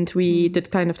 And we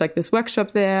did kind of like this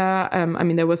workshop there. I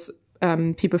mean, there was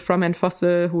people from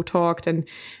Fossil who talked, and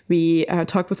we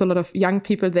talked with a lot of young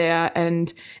people there.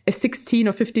 And a 16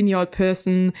 or 15-year-old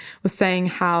person was saying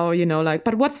how, you know, like,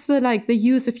 but what's the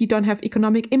use if you don't have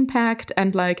economic impact?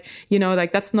 And like, you know,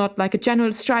 like that's not like a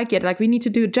general strike yet. Like we need to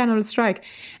do a general strike.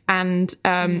 And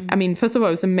I mean, first of all,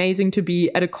 it was amazing to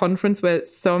be at a conference where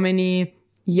so many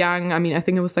young, I mean, I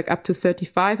think it was like up to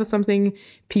 35 or something,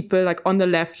 people like on the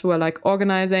left were like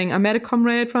organizing. I met a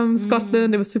comrade from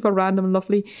Scotland. It was super random and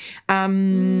lovely.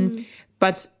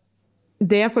 But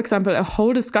there, for example, a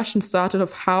whole discussion started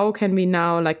of how can we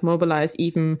now like mobilize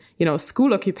even,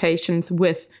 school occupations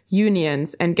with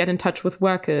unions and get in touch with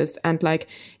workers and like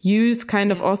use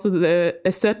kind of also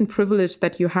a certain privilege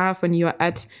that you have when you are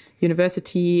at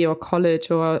university or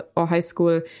college or high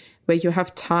school, where you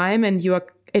have time and you are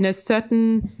in a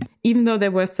certain, even though there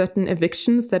were certain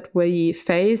evictions that we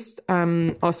faced,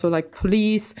 also like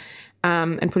police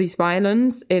and police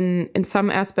violence in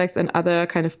some aspects, and other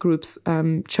kind of groups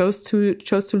chose to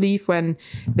leave when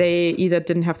they either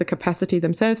didn't have the capacity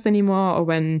themselves anymore, or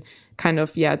when kind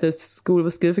of the school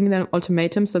was giving them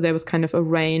ultimatums. So there was kind of a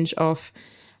range of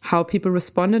how people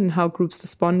responded and how groups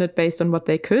responded based on what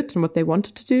they could and what they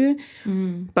wanted to do.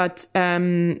 But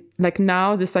like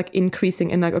now this like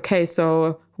increasing in like, okay,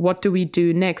 so what do we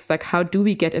do next? Like, how do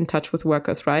we get in touch with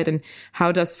workers, right? And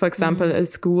how does, for example, a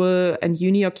school and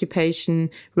uni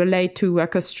occupation relate to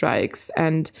worker strikes?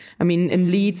 And I mean, in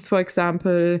Leeds, for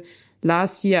example,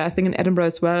 last year, I think in Edinburgh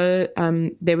as well,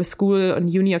 there were school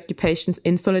and uni occupations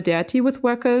in solidarity with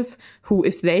workers who,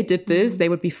 if they did this, they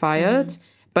would be fired.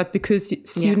 But because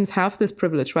students have this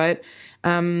privilege, right?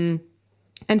 And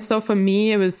so for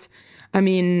me, it was, I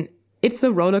mean, it's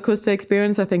a roller coaster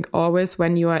experience, I think, always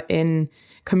when you are in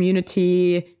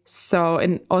community. So,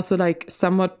 and also like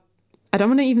somewhat, I don't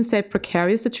want to even say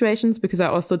precarious situations, because I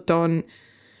also don't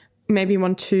maybe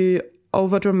want to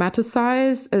over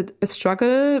dramatize a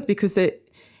struggle, because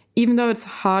even though it's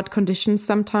hard conditions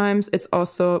sometimes, it's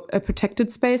also a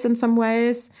protected space in some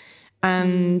ways.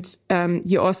 And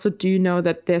you also do know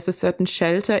that there's a certain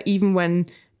shelter, even when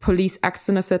police acts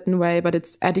in a certain way, but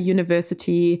it's at a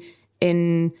university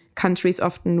in countries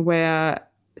often where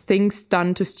things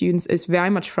done to students is very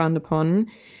much frowned upon.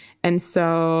 And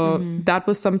so that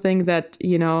was something that,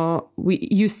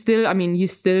 you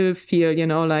still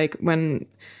feel, like when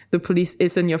the police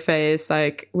is in your face,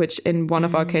 like, which in one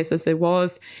of our cases it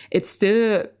was, it's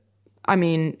still,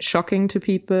 shocking to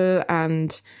people.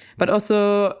 But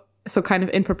also, so kind of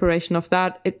in preparation of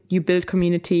that, you build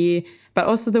community, but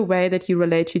also the way that you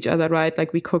relate to each other, right?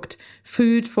 Like we cooked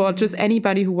food for just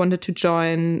anybody who wanted to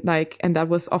join, like, and that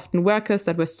was often workers,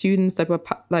 that were students, that were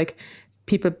like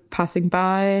people passing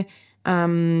by.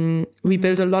 We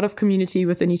built a lot of community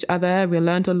within each other. We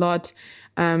learned a lot,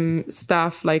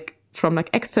 stuff like from like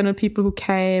external people who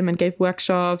came and gave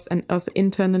workshops, and also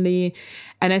internally.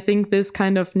 And I think this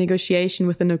kind of negotiation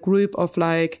within a group of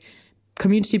like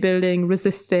community building,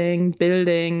 resisting,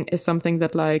 building is something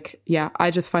that like, I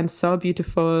just find so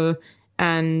beautiful.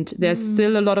 And there's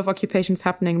still a lot of occupations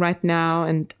happening right now,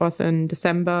 and also in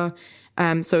December.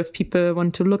 So if people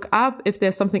want to look up, if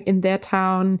there's something in their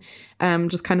town,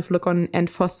 just kind of look on End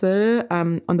Fossil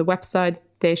on the website.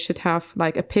 They should have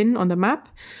like a pin on the map,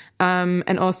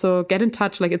 and also get in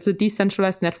touch. Like it's a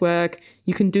decentralized network.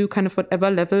 You can do kind of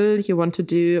whatever level you want to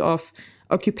do, of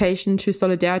occupation to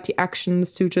solidarity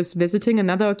actions to just visiting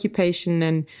another occupation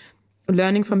and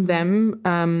learning from them.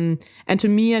 And to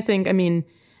me, I think,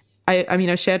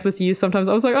 I shared with you sometimes,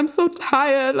 I was like, I'm so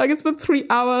tired. Like it's been 3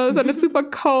 hours and it's super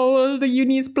cold. The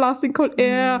uni is blasting cold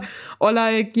air, or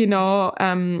like,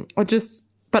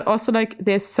 but also like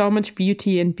there's so much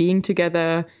beauty in being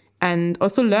together, and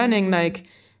also learning like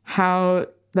how,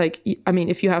 like,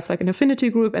 if you have like an affinity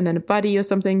group and then a buddy or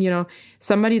something,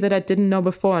 somebody that I didn't know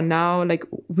before, now like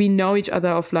we know each other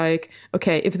of like,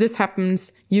 okay, if this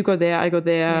happens, you go there, I go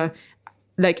there.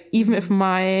 Like even if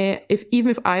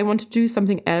I want to do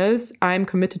something else, I'm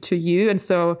committed to you. And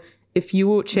so if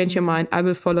you change your mind, I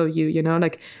will follow you,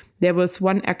 like there was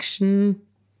one action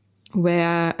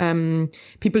where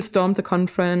people stormed the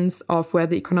conference of where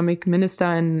the economic minister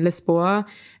in Lisboa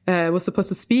was supposed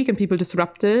to speak, and people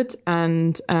disrupted,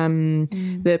 and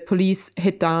the police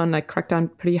cracked down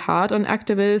pretty hard on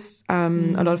activists.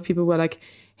 A lot of people were like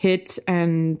hit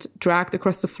and dragged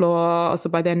across the floor, also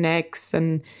by their necks,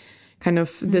 and kind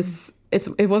of this,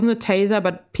 it wasn't a taser,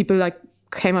 but people like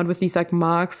came out with these like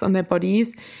marks on their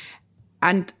bodies.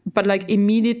 But like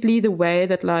immediately the way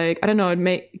that like, I don't know,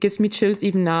 it gives me chills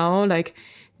even now, like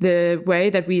the way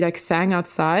that we like sang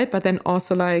outside, but then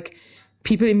also like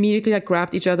people immediately like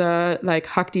grabbed each other, like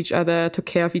hugged each other, took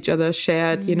care of each other,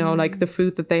 shared, like the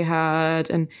food that they had.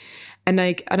 And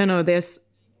like, I don't know, there's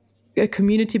a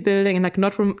community building, and like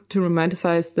not to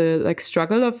romanticize the like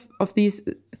struggle of these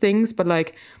things, but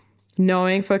like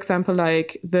knowing, for example,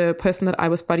 like the person that I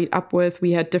was buddied up with,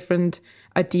 we had different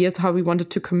ideas how we wanted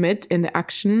to commit in the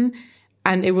action.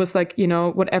 And it was like,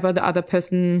 whatever the other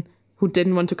person who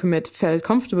didn't want to commit felt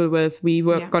comfortable with, we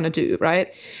were going to do,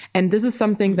 right? And this is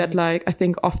something that like, I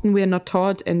think often we are not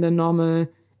taught in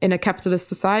a capitalist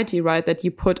society, right? That you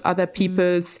put other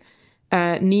people's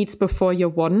needs before your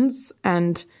wants.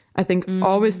 And I think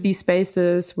always these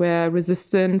spaces where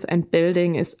resistance and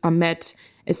building are met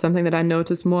is something that I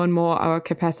notice more and more, our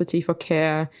capacity for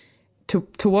care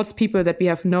towards people that we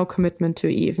have no commitment to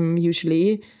even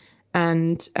usually.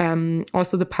 And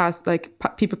also the past, like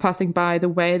people passing by, the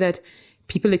way that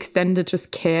people extended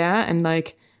just care and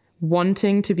like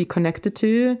wanting to be connected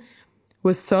to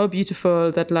was so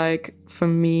beautiful that like for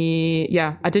me,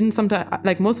 I didn't sometimes,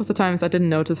 like most of the times I didn't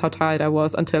notice how tired I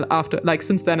was until after, like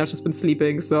since then I've just been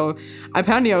sleeping. So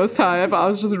apparently I was tired, but I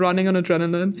was just running on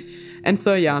adrenaline. And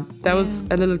so, that was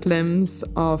a little glimpse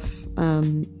of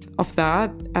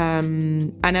that.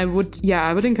 And I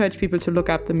would encourage people to look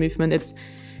up the movement. It's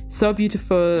so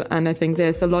beautiful. And I think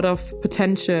there's a lot of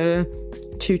potential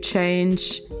to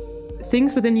change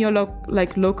things within your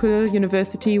local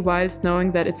university, whilst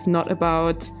knowing that it's not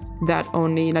about that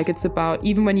only. Like it's about,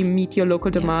 even when you meet your local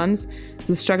demands,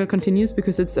 the struggle continues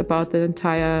because it's about the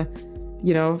entire,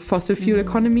 fossil fuel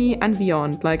economy and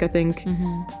beyond. Like I think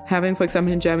having, for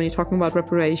example, in Germany, talking about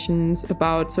reparations,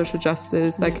 about social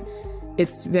justice, like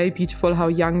it's very beautiful how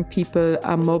young people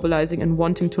are mobilizing and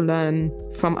wanting to learn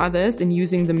from others and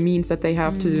using the means that they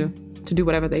have to do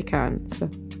whatever they can. So,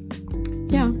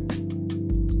 yeah.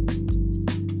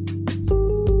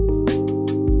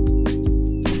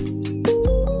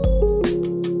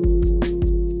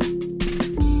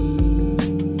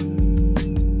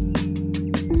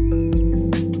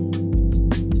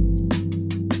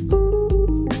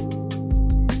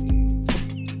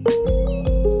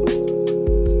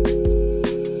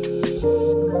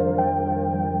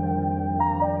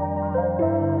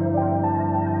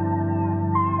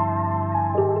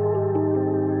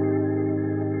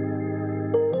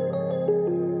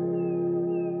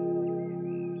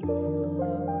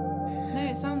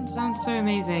 Sounds so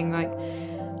amazing. Like,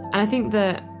 and I think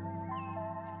that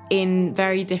in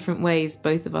very different ways,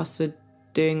 both of us were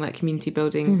doing like community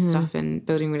building stuff and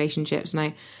building relationships.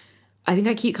 And I think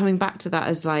I keep coming back to that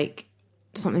as like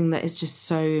something that is just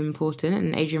so important.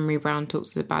 And Adrienne Maree Brown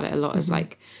talks about it a lot as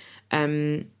like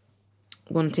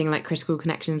wanting like critical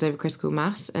connections over critical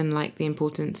mass, and like the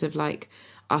importance of like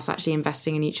us actually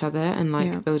investing in each other and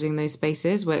like building those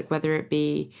spaces, whether it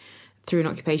be through an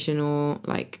occupation or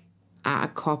like at a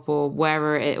COP or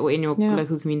wherever or in your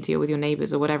local community or with your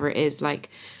neighbours or whatever it is,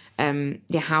 like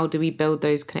how do we build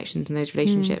those connections and those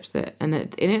relationships and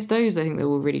it's those I think that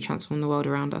will really transform the world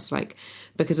around us, like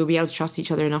because we'll be able to trust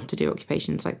each other enough to do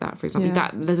occupations like that, for example.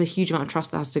 That there's a huge amount of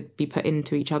trust that has to be put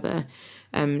into each other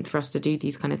for us to do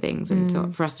these kind of things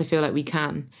and for us to feel like we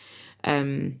can. So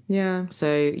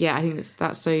I think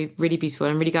that's so really beautiful.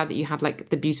 I'm really glad that you had like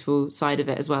the beautiful side of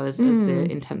it as well as the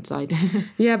intense side.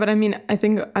 But I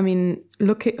mean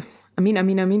look at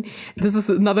this is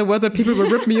another word that people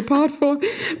will rip me apart for,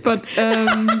 but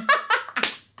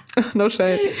no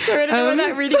shade. Sorry, I don't know why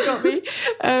that really got me.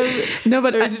 No,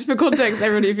 but just for context,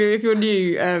 everyone, if you're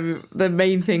new, the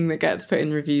main thing that gets put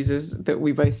in reviews is that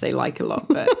we both say like a lot,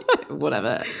 but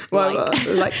whatever.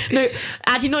 Like no,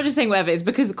 actually, not just saying whatever. It's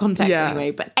because of context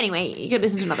anyway. But anyway, you can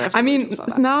listen to another episode. I mean,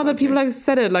 now that people have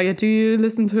said it, like, do you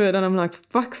listen to it? And I'm like,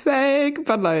 for fuck's sake,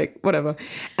 but like, whatever.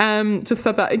 Just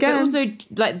said that again. But also,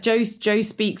 like, Joe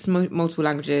speaks multiple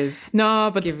languages. No,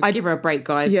 but give her a break,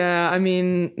 guys. Yeah, I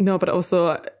mean, no, but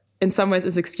also, in some ways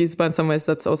it's excuses, but in some ways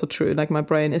that's also true. Like my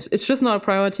brain it's just not a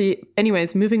priority.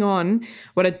 Anyways, moving on.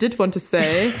 What I did want to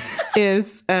say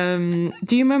is, do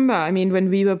you remember, I mean,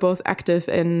 when we were both active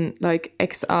in like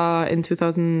XR in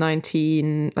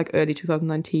 2019, like early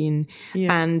 2019,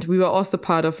 and we were also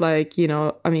part of like,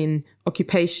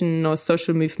 occupation or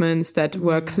social movements that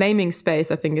were claiming space,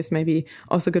 I think is maybe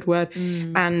also a good word.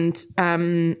 And,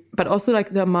 but also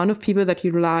like the amount of people that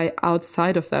you rely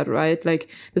outside of that, right? Like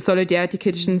the solidarity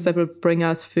kitchens that will bring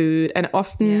us food. And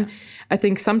often I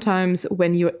think sometimes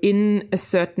when you're in a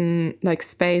certain like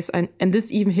space, and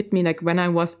this even hit me like when I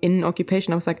was in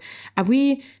occupation, I was like, are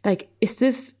we like, is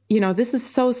this, this is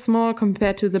so small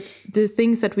compared to the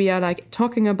things that we are like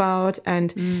talking about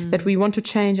and that we want to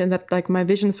change, and that like my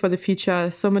visions for the future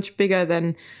are so much bigger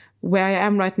than where I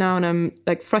am right now. And I'm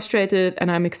like frustrated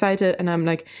and I'm excited and I'm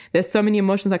like, there's so many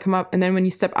emotions that come up. And then when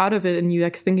you step out of it and you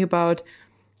like think about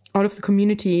all of the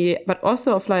community, but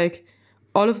also of like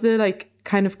all of the like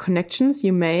kind of connections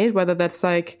you made, whether that's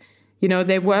like,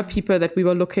 there were people that we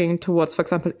were looking towards, for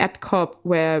example, at COP,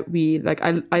 where we like,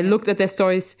 I looked at their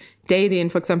stories daily,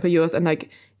 and for example, yours, and like,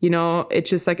 it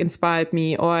just like inspired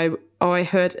me. Or I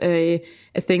heard a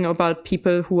thing about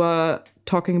people who are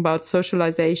talking about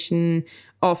socialization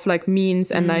of like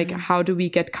means and like, how do we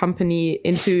get company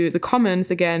into the commons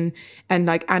again, and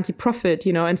like anti-profit,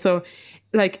 and so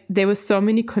like there were so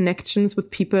many connections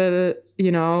with people,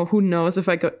 who knows if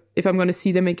if I'm going to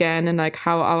see them again, and like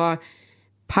how our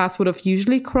paths would have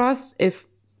usually crossed if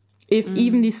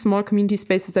even these small community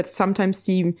spaces that sometimes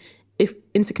seem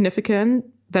insignificant,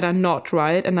 that are not,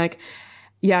 right? And like,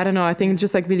 yeah, I don't know. I think it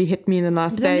just like really hit me in the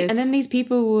last days. And then these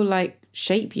people will like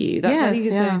shape you. That's why I think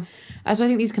it's so. That's why I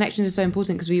think these connections are so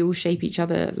important, because we all shape each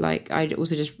other. Like, I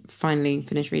also just finally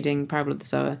finished reading Parable of the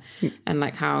Sower, and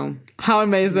like how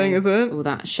amazing is it? All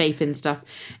that shaping stuff.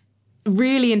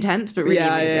 Really intense, but really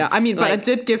amazing. Yeah. I mean, like, but I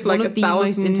did give like one of the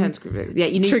most intense. Yeah,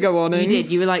 you need trigger warnings. You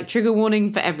did. You were like trigger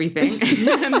warning for everything,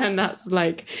 and then that's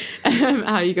like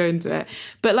how you go into it.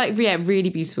 But like, yeah, really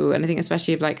beautiful. And I think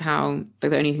especially of like how like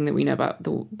the only thing that we know about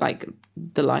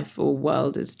the life or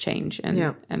world is change,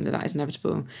 and that is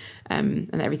inevitable, and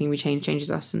that everything we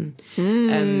changes us. And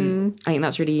I think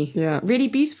that's really really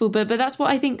beautiful. But that's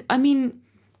what I think. I mean,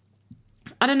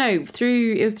 I don't know,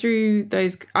 through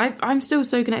those, I'm still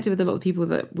so connected with a lot of people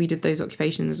that we did those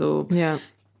occupations or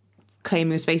claim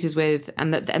those spaces with,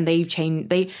 and they've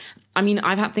changed. I mean,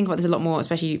 I've had to think about this a lot more,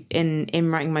 especially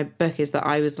in writing my book, is that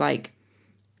I was like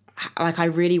I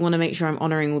really want to make sure I'm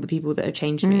honouring all the people that have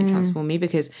changed me and transformed me,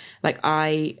 because like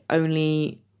I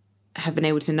only have been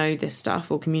able to know this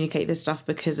stuff or communicate this stuff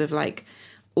because of like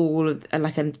all of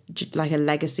like a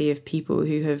legacy of people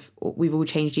who we've all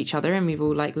changed each other, and we've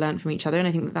all like learned from each other. And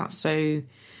I think that's so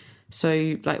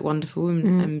like wonderful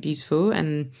and beautiful.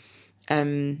 And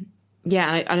and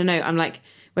I don't know, I'm like,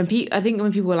 when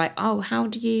people were like, oh, how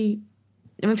do you,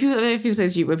 and when people, I don't know if people say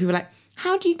this to you, when people are like,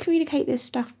 how do you communicate this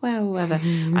stuff well, or whatever,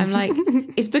 I'm like,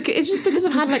 it's just because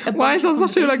I've had like a bunch of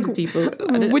conversations like with people.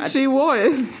 Witchy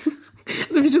voice?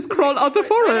 As if you just crawled out the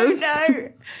forest. I don't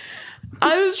know.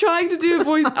 I was trying to do a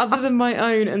voice other than my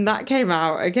own, and that came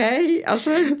out, okay? I'll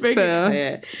try and make it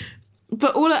clear.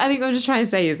 But all I think I'm just trying to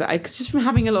say is that just from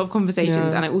having a lot of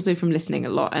conversations, and also from listening a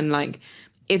lot, and like,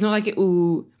 it's not like it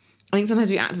all, I think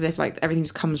sometimes we act as if like everything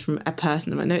just comes from a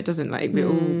person. I'm like, no, it doesn't. Like, we're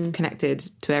all connected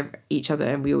to each other,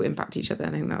 and we all impact each other.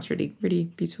 And I think that's really, really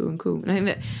beautiful and cool. And I think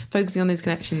that focusing on those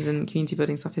connections and community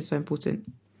building stuff is so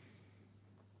important.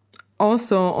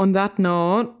 Also, on that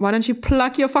note, why don't you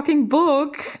plug your fucking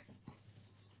book?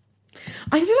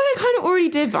 I feel like I kind of already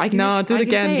did, but I can do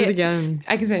it again.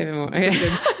 I can say it a bit more.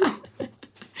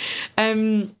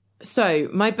 Okay. So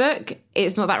my book,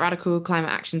 It's Not That Radical: Climate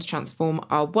Action to Transform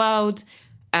Our World,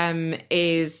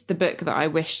 is the book that I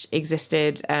wish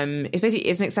existed.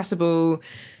 It's an accessible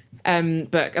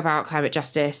book about climate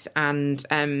justice, and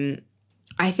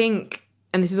I think,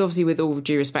 and this is obviously with all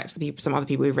due respect to some other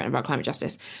people who've written about climate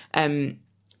justice,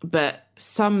 but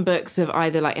some books have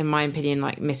either, like, in my opinion,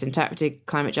 like misinterpreted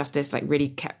climate justice, like really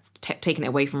kept taking it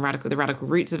away from the radical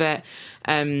roots of it,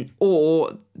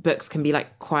 or books can be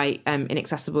like quite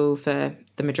inaccessible for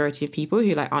the majority of people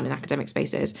who like aren't in academic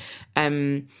spaces.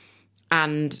 And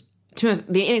to be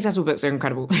honest, the inaccessible books are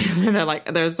incredible.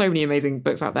 There are so many amazing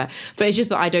books out there, but it's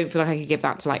just that I don't feel like I could give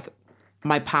that to like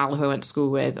my pal who I went to school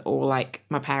with, or like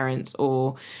my parents,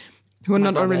 or who are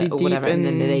not already deep whatever, in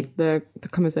the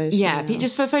conversation. Yeah,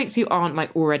 just for folks who aren't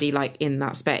like already like in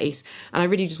that space. And I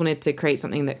really just wanted to create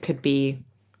something that could be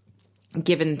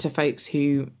given to folks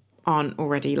who aren't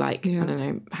already like, I don't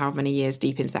know, how many years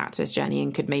deep into the activist journey,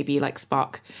 and could maybe like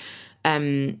spark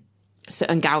and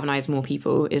galvanize more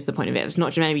people, is the point of it. It's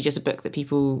not maybe just a book that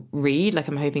people read. Like,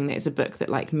 I'm hoping that it's a book that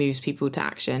like moves people to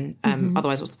action.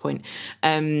 Otherwise, what's the point?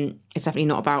 It's definitely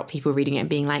not about people reading it and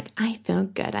being like, I feel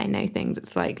good, I know things.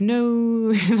 It's like,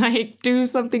 no, like, do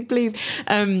something, please.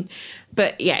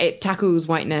 But yeah, it tackles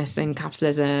whiteness and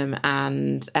capitalism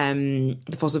and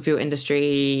the fossil fuel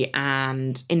industry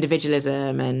and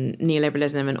individualism and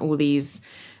neoliberalism and all these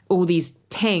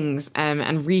things,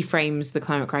 and reframes the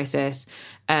climate crisis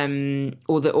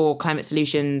or climate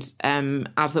solutions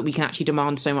as that we can actually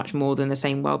demand so much more than the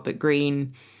same world but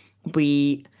green.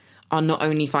 We are not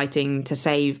only fighting to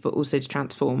save but also to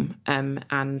transform,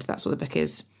 and that's what the book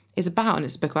is about. And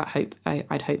it's a book about hope.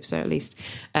 I'd hope so, at least.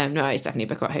 No, it's definitely a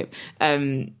book about hope.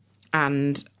 And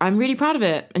I'm really proud of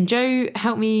it. And Joe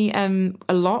helped me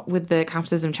a lot with the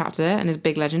capitalism chapter, and is a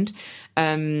big legend.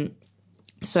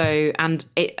 So, and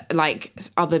it, like,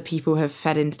 other people have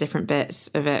fed into different bits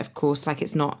of it, of course. Like,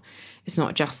 it's not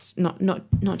just my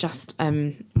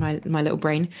little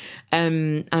brain.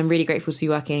 I'm really grateful to be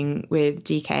working with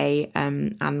DK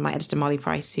and my editor Marley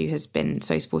Price, who has been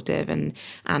so supportive, and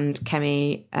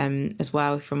Kemi as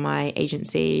well from my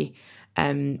agency,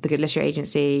 the Good Literary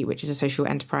Agency, which is a social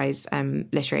enterprise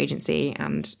literary agency,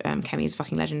 and Kemi is a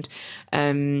fucking legend.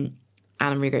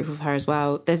 And I'm really grateful for her as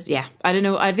well. I don't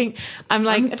know. I think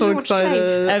I'm so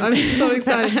excited. I'm so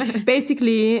excited.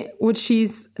 Basically, what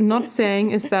she's not saying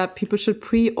is that people should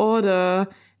pre-order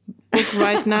book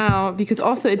right now, because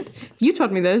also you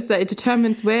taught me this, that it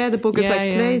determines where the book is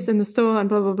placed in the store and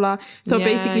blah blah blah. So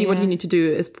basically what you need to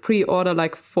do is pre-order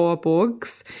like 4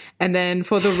 books, and then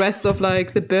for the rest of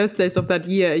like the birthdays of that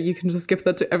year you can just give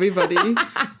that to everybody.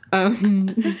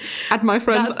 At my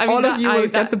friends, all of you will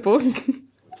get the book.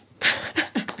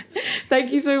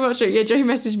 Thank you so much. Yeah, Joe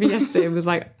messaged me yesterday and was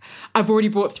like, I've already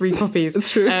bought 3 copies. It's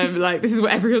true. Like, this is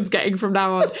what everyone's getting from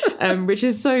now on, which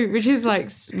is like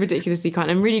ridiculously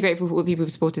kind. I'm really grateful for all the people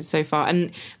who've supported so far.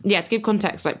 And yeah, to give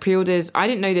context, like pre-orders, I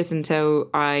didn't know this until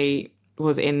I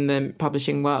was in the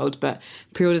publishing world, but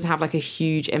pre-orders have like a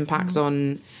huge impact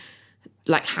on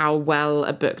like how well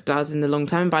a book does in the long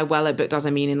term. And by well a book does, I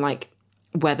mean in like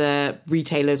whether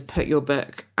retailers put your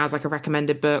book as like a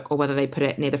recommended book, or whether they put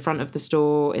it near the front of the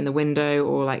store in the window,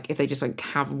 or like if they just like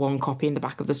have 1 copy in the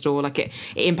back of the store. Like it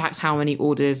impacts how many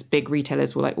orders big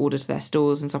retailers will like order to their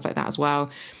stores and stuff like that as well.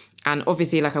 And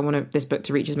obviously, like I want this book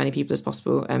to reach as many people as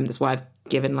possible. That's why I've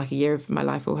given like a year of my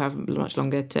life, or however much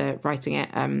longer, to writing it.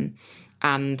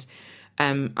 And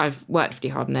I've worked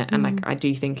really hard on it, and like I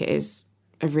do think it is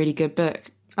a really good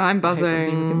book. I'm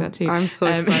buzzing. That too. I'm so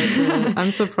excited.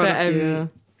 I'm so proud of you.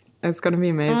 It's going to be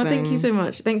amazing. Oh, thank you so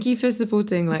much. Thank you for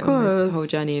supporting like on this whole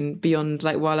journey and beyond.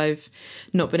 Like while I've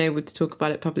not been able to talk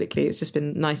about it publicly, it's just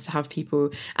been nice to have people.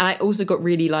 And I also got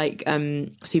really like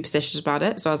superstitious about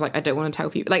it. So I was like, I don't want to tell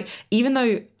people. Like even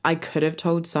though I could have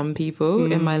told some people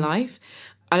in my life,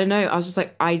 I don't know. I was just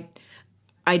like, I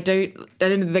don't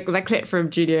know, that clip from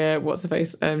Julia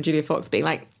Fox being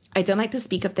like, I don't like to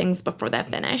speak of things before they're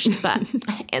finished, but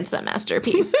it's a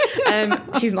masterpiece.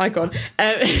 She's an icon.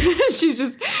 She's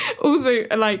just also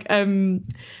like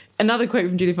another quote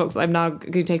from Julia Fox that I'm now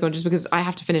going to take on just because I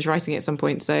have to finish writing it at some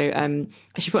point. So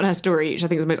she put on her story, which I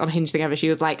think is the most unhinged thing ever. She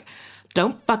was like,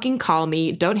 don't fucking call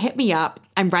me. Don't hit me up.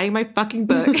 I'm writing my fucking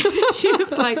book. She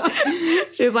was like,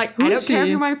 I don't care if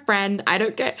you're my friend. I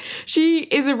don't care. She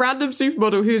is a random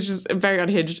supermodel who's just very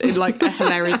unhinged in like a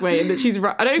hilarious way. And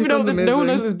that I don't even know what this, no one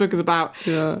knows what this book is about.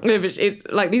 Yeah. But it's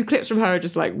like these clips from her are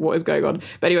just like, what is going on?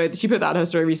 But anyway, she put that in her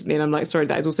story recently, and I'm like, sorry,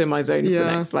 that is also my zone for the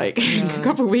next like a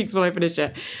couple of weeks while I finish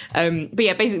it. But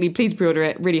yeah, basically, please pre-order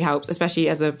it. Really helps, especially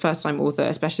as a first-time author,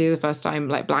 especially as a first-time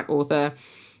like Black author.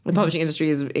 The publishing industry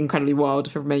is incredibly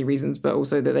wild for many reasons, but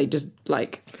also that they just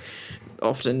like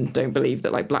often don't believe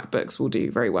that like Black books will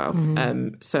do very well.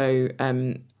 So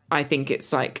I think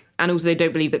it's like, and also they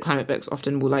don't believe that climate books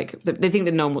often will like, they think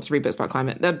that no one wants to read books about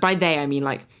climate. By they, I mean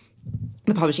like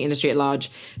the publishing industry at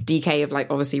large. DK have like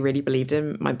obviously really believed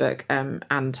in my book and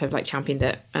have like championed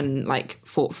it and like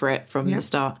fought for it from the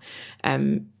start.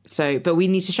 So, but we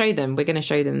need to show them, we're going to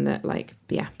show them that like,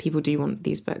 yeah, people do want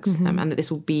these books and that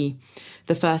this will be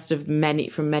the first of many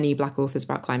from many Black authors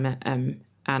about climate. And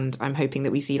I'm hoping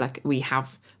that we see like we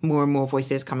have more and more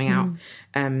voices coming out.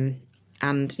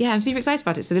 And yeah, I'm super excited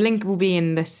about it. So the link will be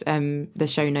in this, the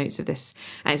show notes of this.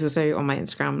 And it's also on my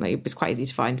Instagram. Like it's quite easy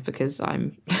to find because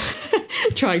I'm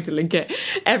trying to link it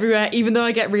everywhere, even though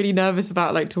I get really nervous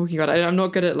about like talking about it. I'm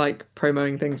not good at like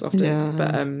promoting things often,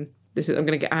 but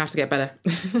I have to get better.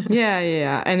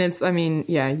 yeah. And it's, I mean,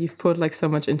 yeah, you've put like so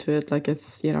much into it. Like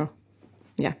it's, you know,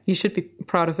 yeah, you should be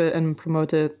proud of it and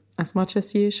promote it as much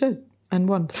as you should and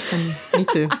want. And me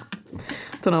too.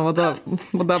 I don't know what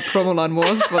that promo line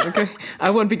was, but okay. I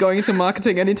won't be going into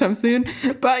marketing anytime soon.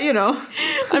 But you know,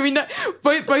 I mean,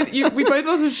 we both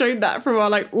also shown that from our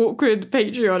like awkward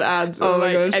Patreon ads or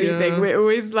like anything. Yeah. We're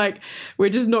always like, we're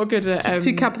just not good at just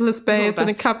two capitalist babes in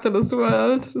a capitalist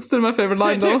world. Still my favorite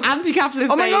line though. Two anti-capitalist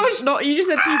babes. Oh my gosh! Not you just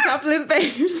said two capitalist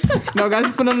babes. No, guys,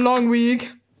 it's been a long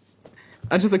week.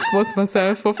 I just exposed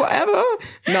myself for forever.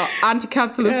 No,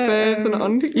 anti-capitalist babes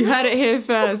and You heard it here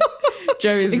first.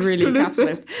 Joe is really a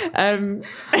capitalist. I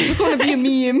just want to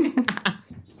be a meme.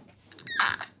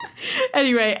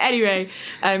 Anyway,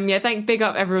 big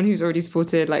up everyone who's already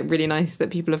supported. Like, really nice that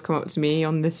people have come up to me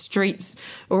on the streets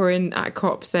or at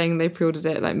COP saying they pre-ordered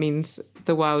it. Like, means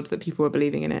the world that people were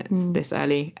believing in it this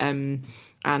early. And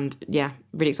yeah,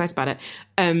 really excited about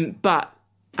it. But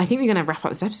I think we're going to wrap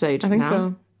up this episode. I think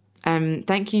so.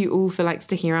 Thank you all for like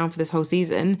sticking around for this whole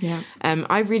season. Yeah.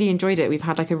 I've really enjoyed it. We've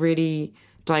had like a really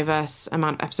diverse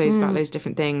amount of episodes about loads of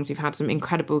different things. We've had some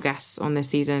incredible guests on this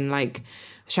season. Like,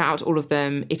 shout out to all of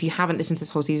them. If you haven't listened to this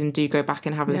whole season, do go back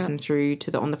and have a listen through to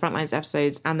the On the Frontlines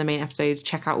episodes and the main episodes.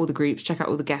 Check out all the groups, check out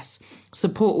all the guests,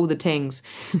 support all the tings.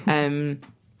 And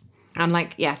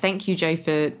like, yeah, thank you, Joe,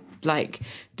 for like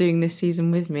doing this season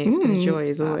with me. It's been a joy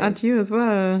as always. And you as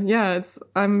well. Yeah,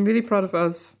 I'm really proud of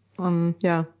us.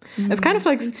 It's kind of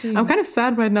like, I'm kind of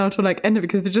sad right now to like end it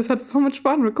because we just had so much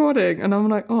fun recording and I'm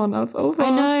like, oh, now it's over. I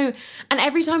know. And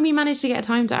every time we manage to get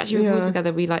time to actually record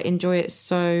together, we like enjoy it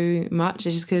so much.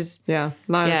 It's just because,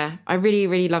 I really,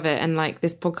 really love it. And like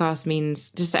this podcast means,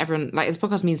 just to everyone, like this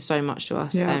podcast means so much to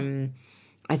us.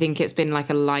 I think it's been like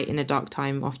a light in a dark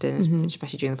time often,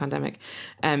 especially during the pandemic,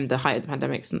 the height of the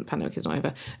pandemic. The pandemic is not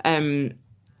over.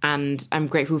 And I'm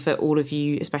grateful for all of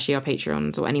you, especially our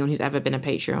Patreons or anyone who's ever been a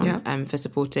Patreon, for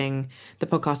supporting the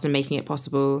podcast and making it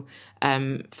possible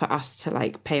for us to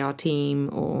like pay our team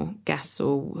or guests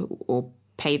or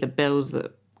pay the bills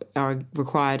that are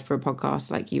required for a podcast.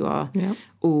 Like you are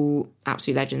all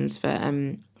absolute legends for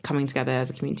coming together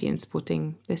as a community and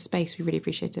supporting this space. We really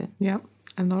appreciate it. Yeah.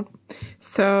 A lot.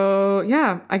 So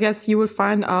I guess you will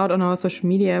find out on our social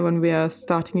media when we are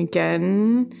starting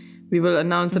again. We will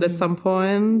announce it at some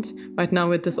point. Right now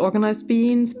we're disorganized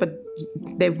beans, but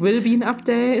there will be an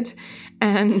update.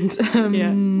 And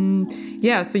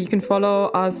so you can follow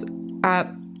us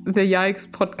at the Yikes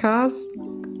Podcast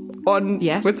on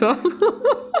Twitter.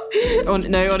 on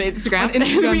Instagram. On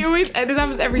Instagram. We always, this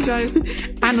happens every time.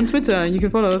 And on Twitter, you can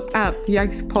follow us at the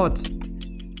Yikes Pod.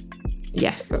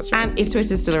 Yes, that's right. And if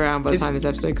Twitter's still around by the time this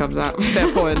episode comes out.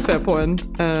 Fair point.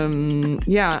 And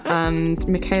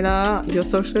Michaela, your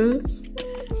socials?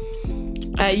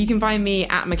 You can find me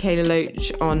at Michaela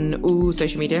Loach on all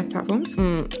social media platforms.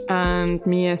 And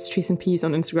me as Trees and Peas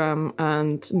on Instagram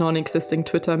and non-existing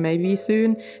Twitter maybe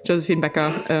soon. Josephine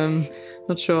Becker,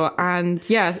 not sure. And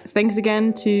thanks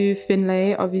again to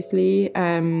Finlay, obviously.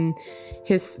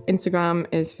 His Instagram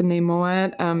is Finlay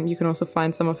Moed. You can also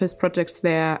find some of his projects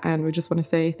there. And we just want to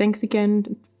say thanks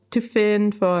again to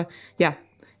Finn for,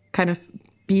 kind of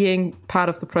being part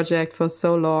of the project for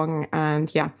so long. And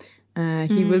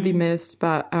he will be missed,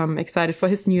 but I'm excited for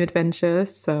his new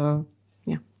adventures. So,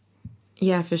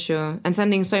 Yeah, for sure. And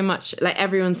sending so much, like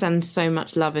everyone sends so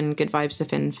much love and good vibes to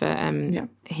Finn for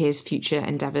his future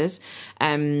endeavours.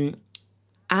 And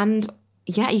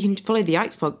you can follow the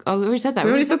Yikes pod. Oh, we already said that. We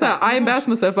already said that. I embarrass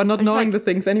myself by not knowing the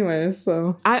things anyway.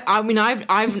 So I mean,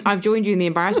 I've joined you in the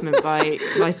embarrassment by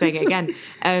saying it again.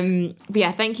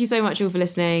 But thank you so much all for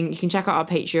listening. You can check out our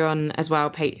Patreon as well.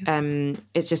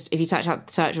 It's just if you search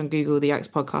on Google the Yikes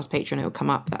Podcast Patreon, it will come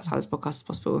up. That's how this podcast is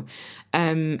possible.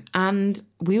 And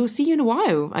we will see you in a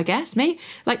while, I guess. Maybe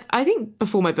I think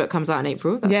before my book comes out in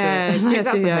April. That's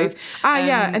the hope.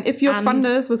 And if you're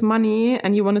funders with money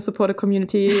and you want to support a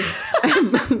community.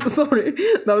 Sorry,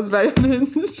 that was very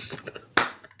unhinged.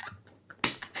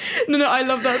 No, I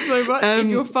love that so much. If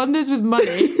you're funders with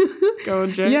money, go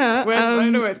on, Joe. Yeah, I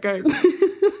don't know where it's going.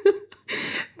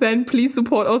 Then please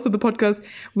support also the podcast.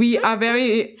 We are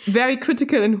very, very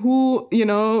critical in who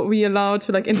we allow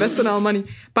to invest in our money,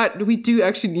 but we do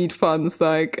actually need funds,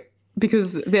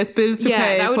 because there's bills to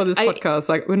pay for this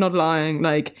podcast. We're not lying.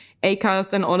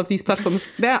 Acast and all of these platforms,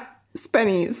 they're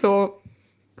spenny. So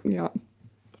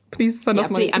please send us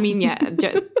money. Please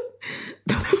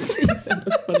send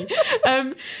us money.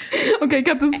 Okay,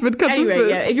 cut this bit.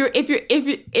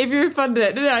 If you're a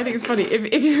funder, no, I think it's funny.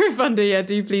 If you're a funder,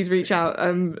 do please reach out.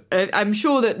 I'm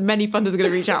sure that many funders are going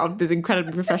to reach out on this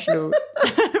incredibly professional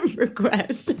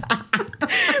request.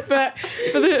 But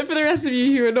for the rest of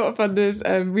you who are not funders,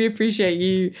 we appreciate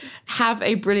you. Have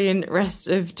a brilliant rest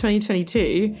of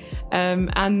 2022,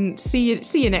 and see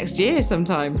you next year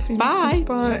sometime. Bye.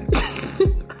 Bye.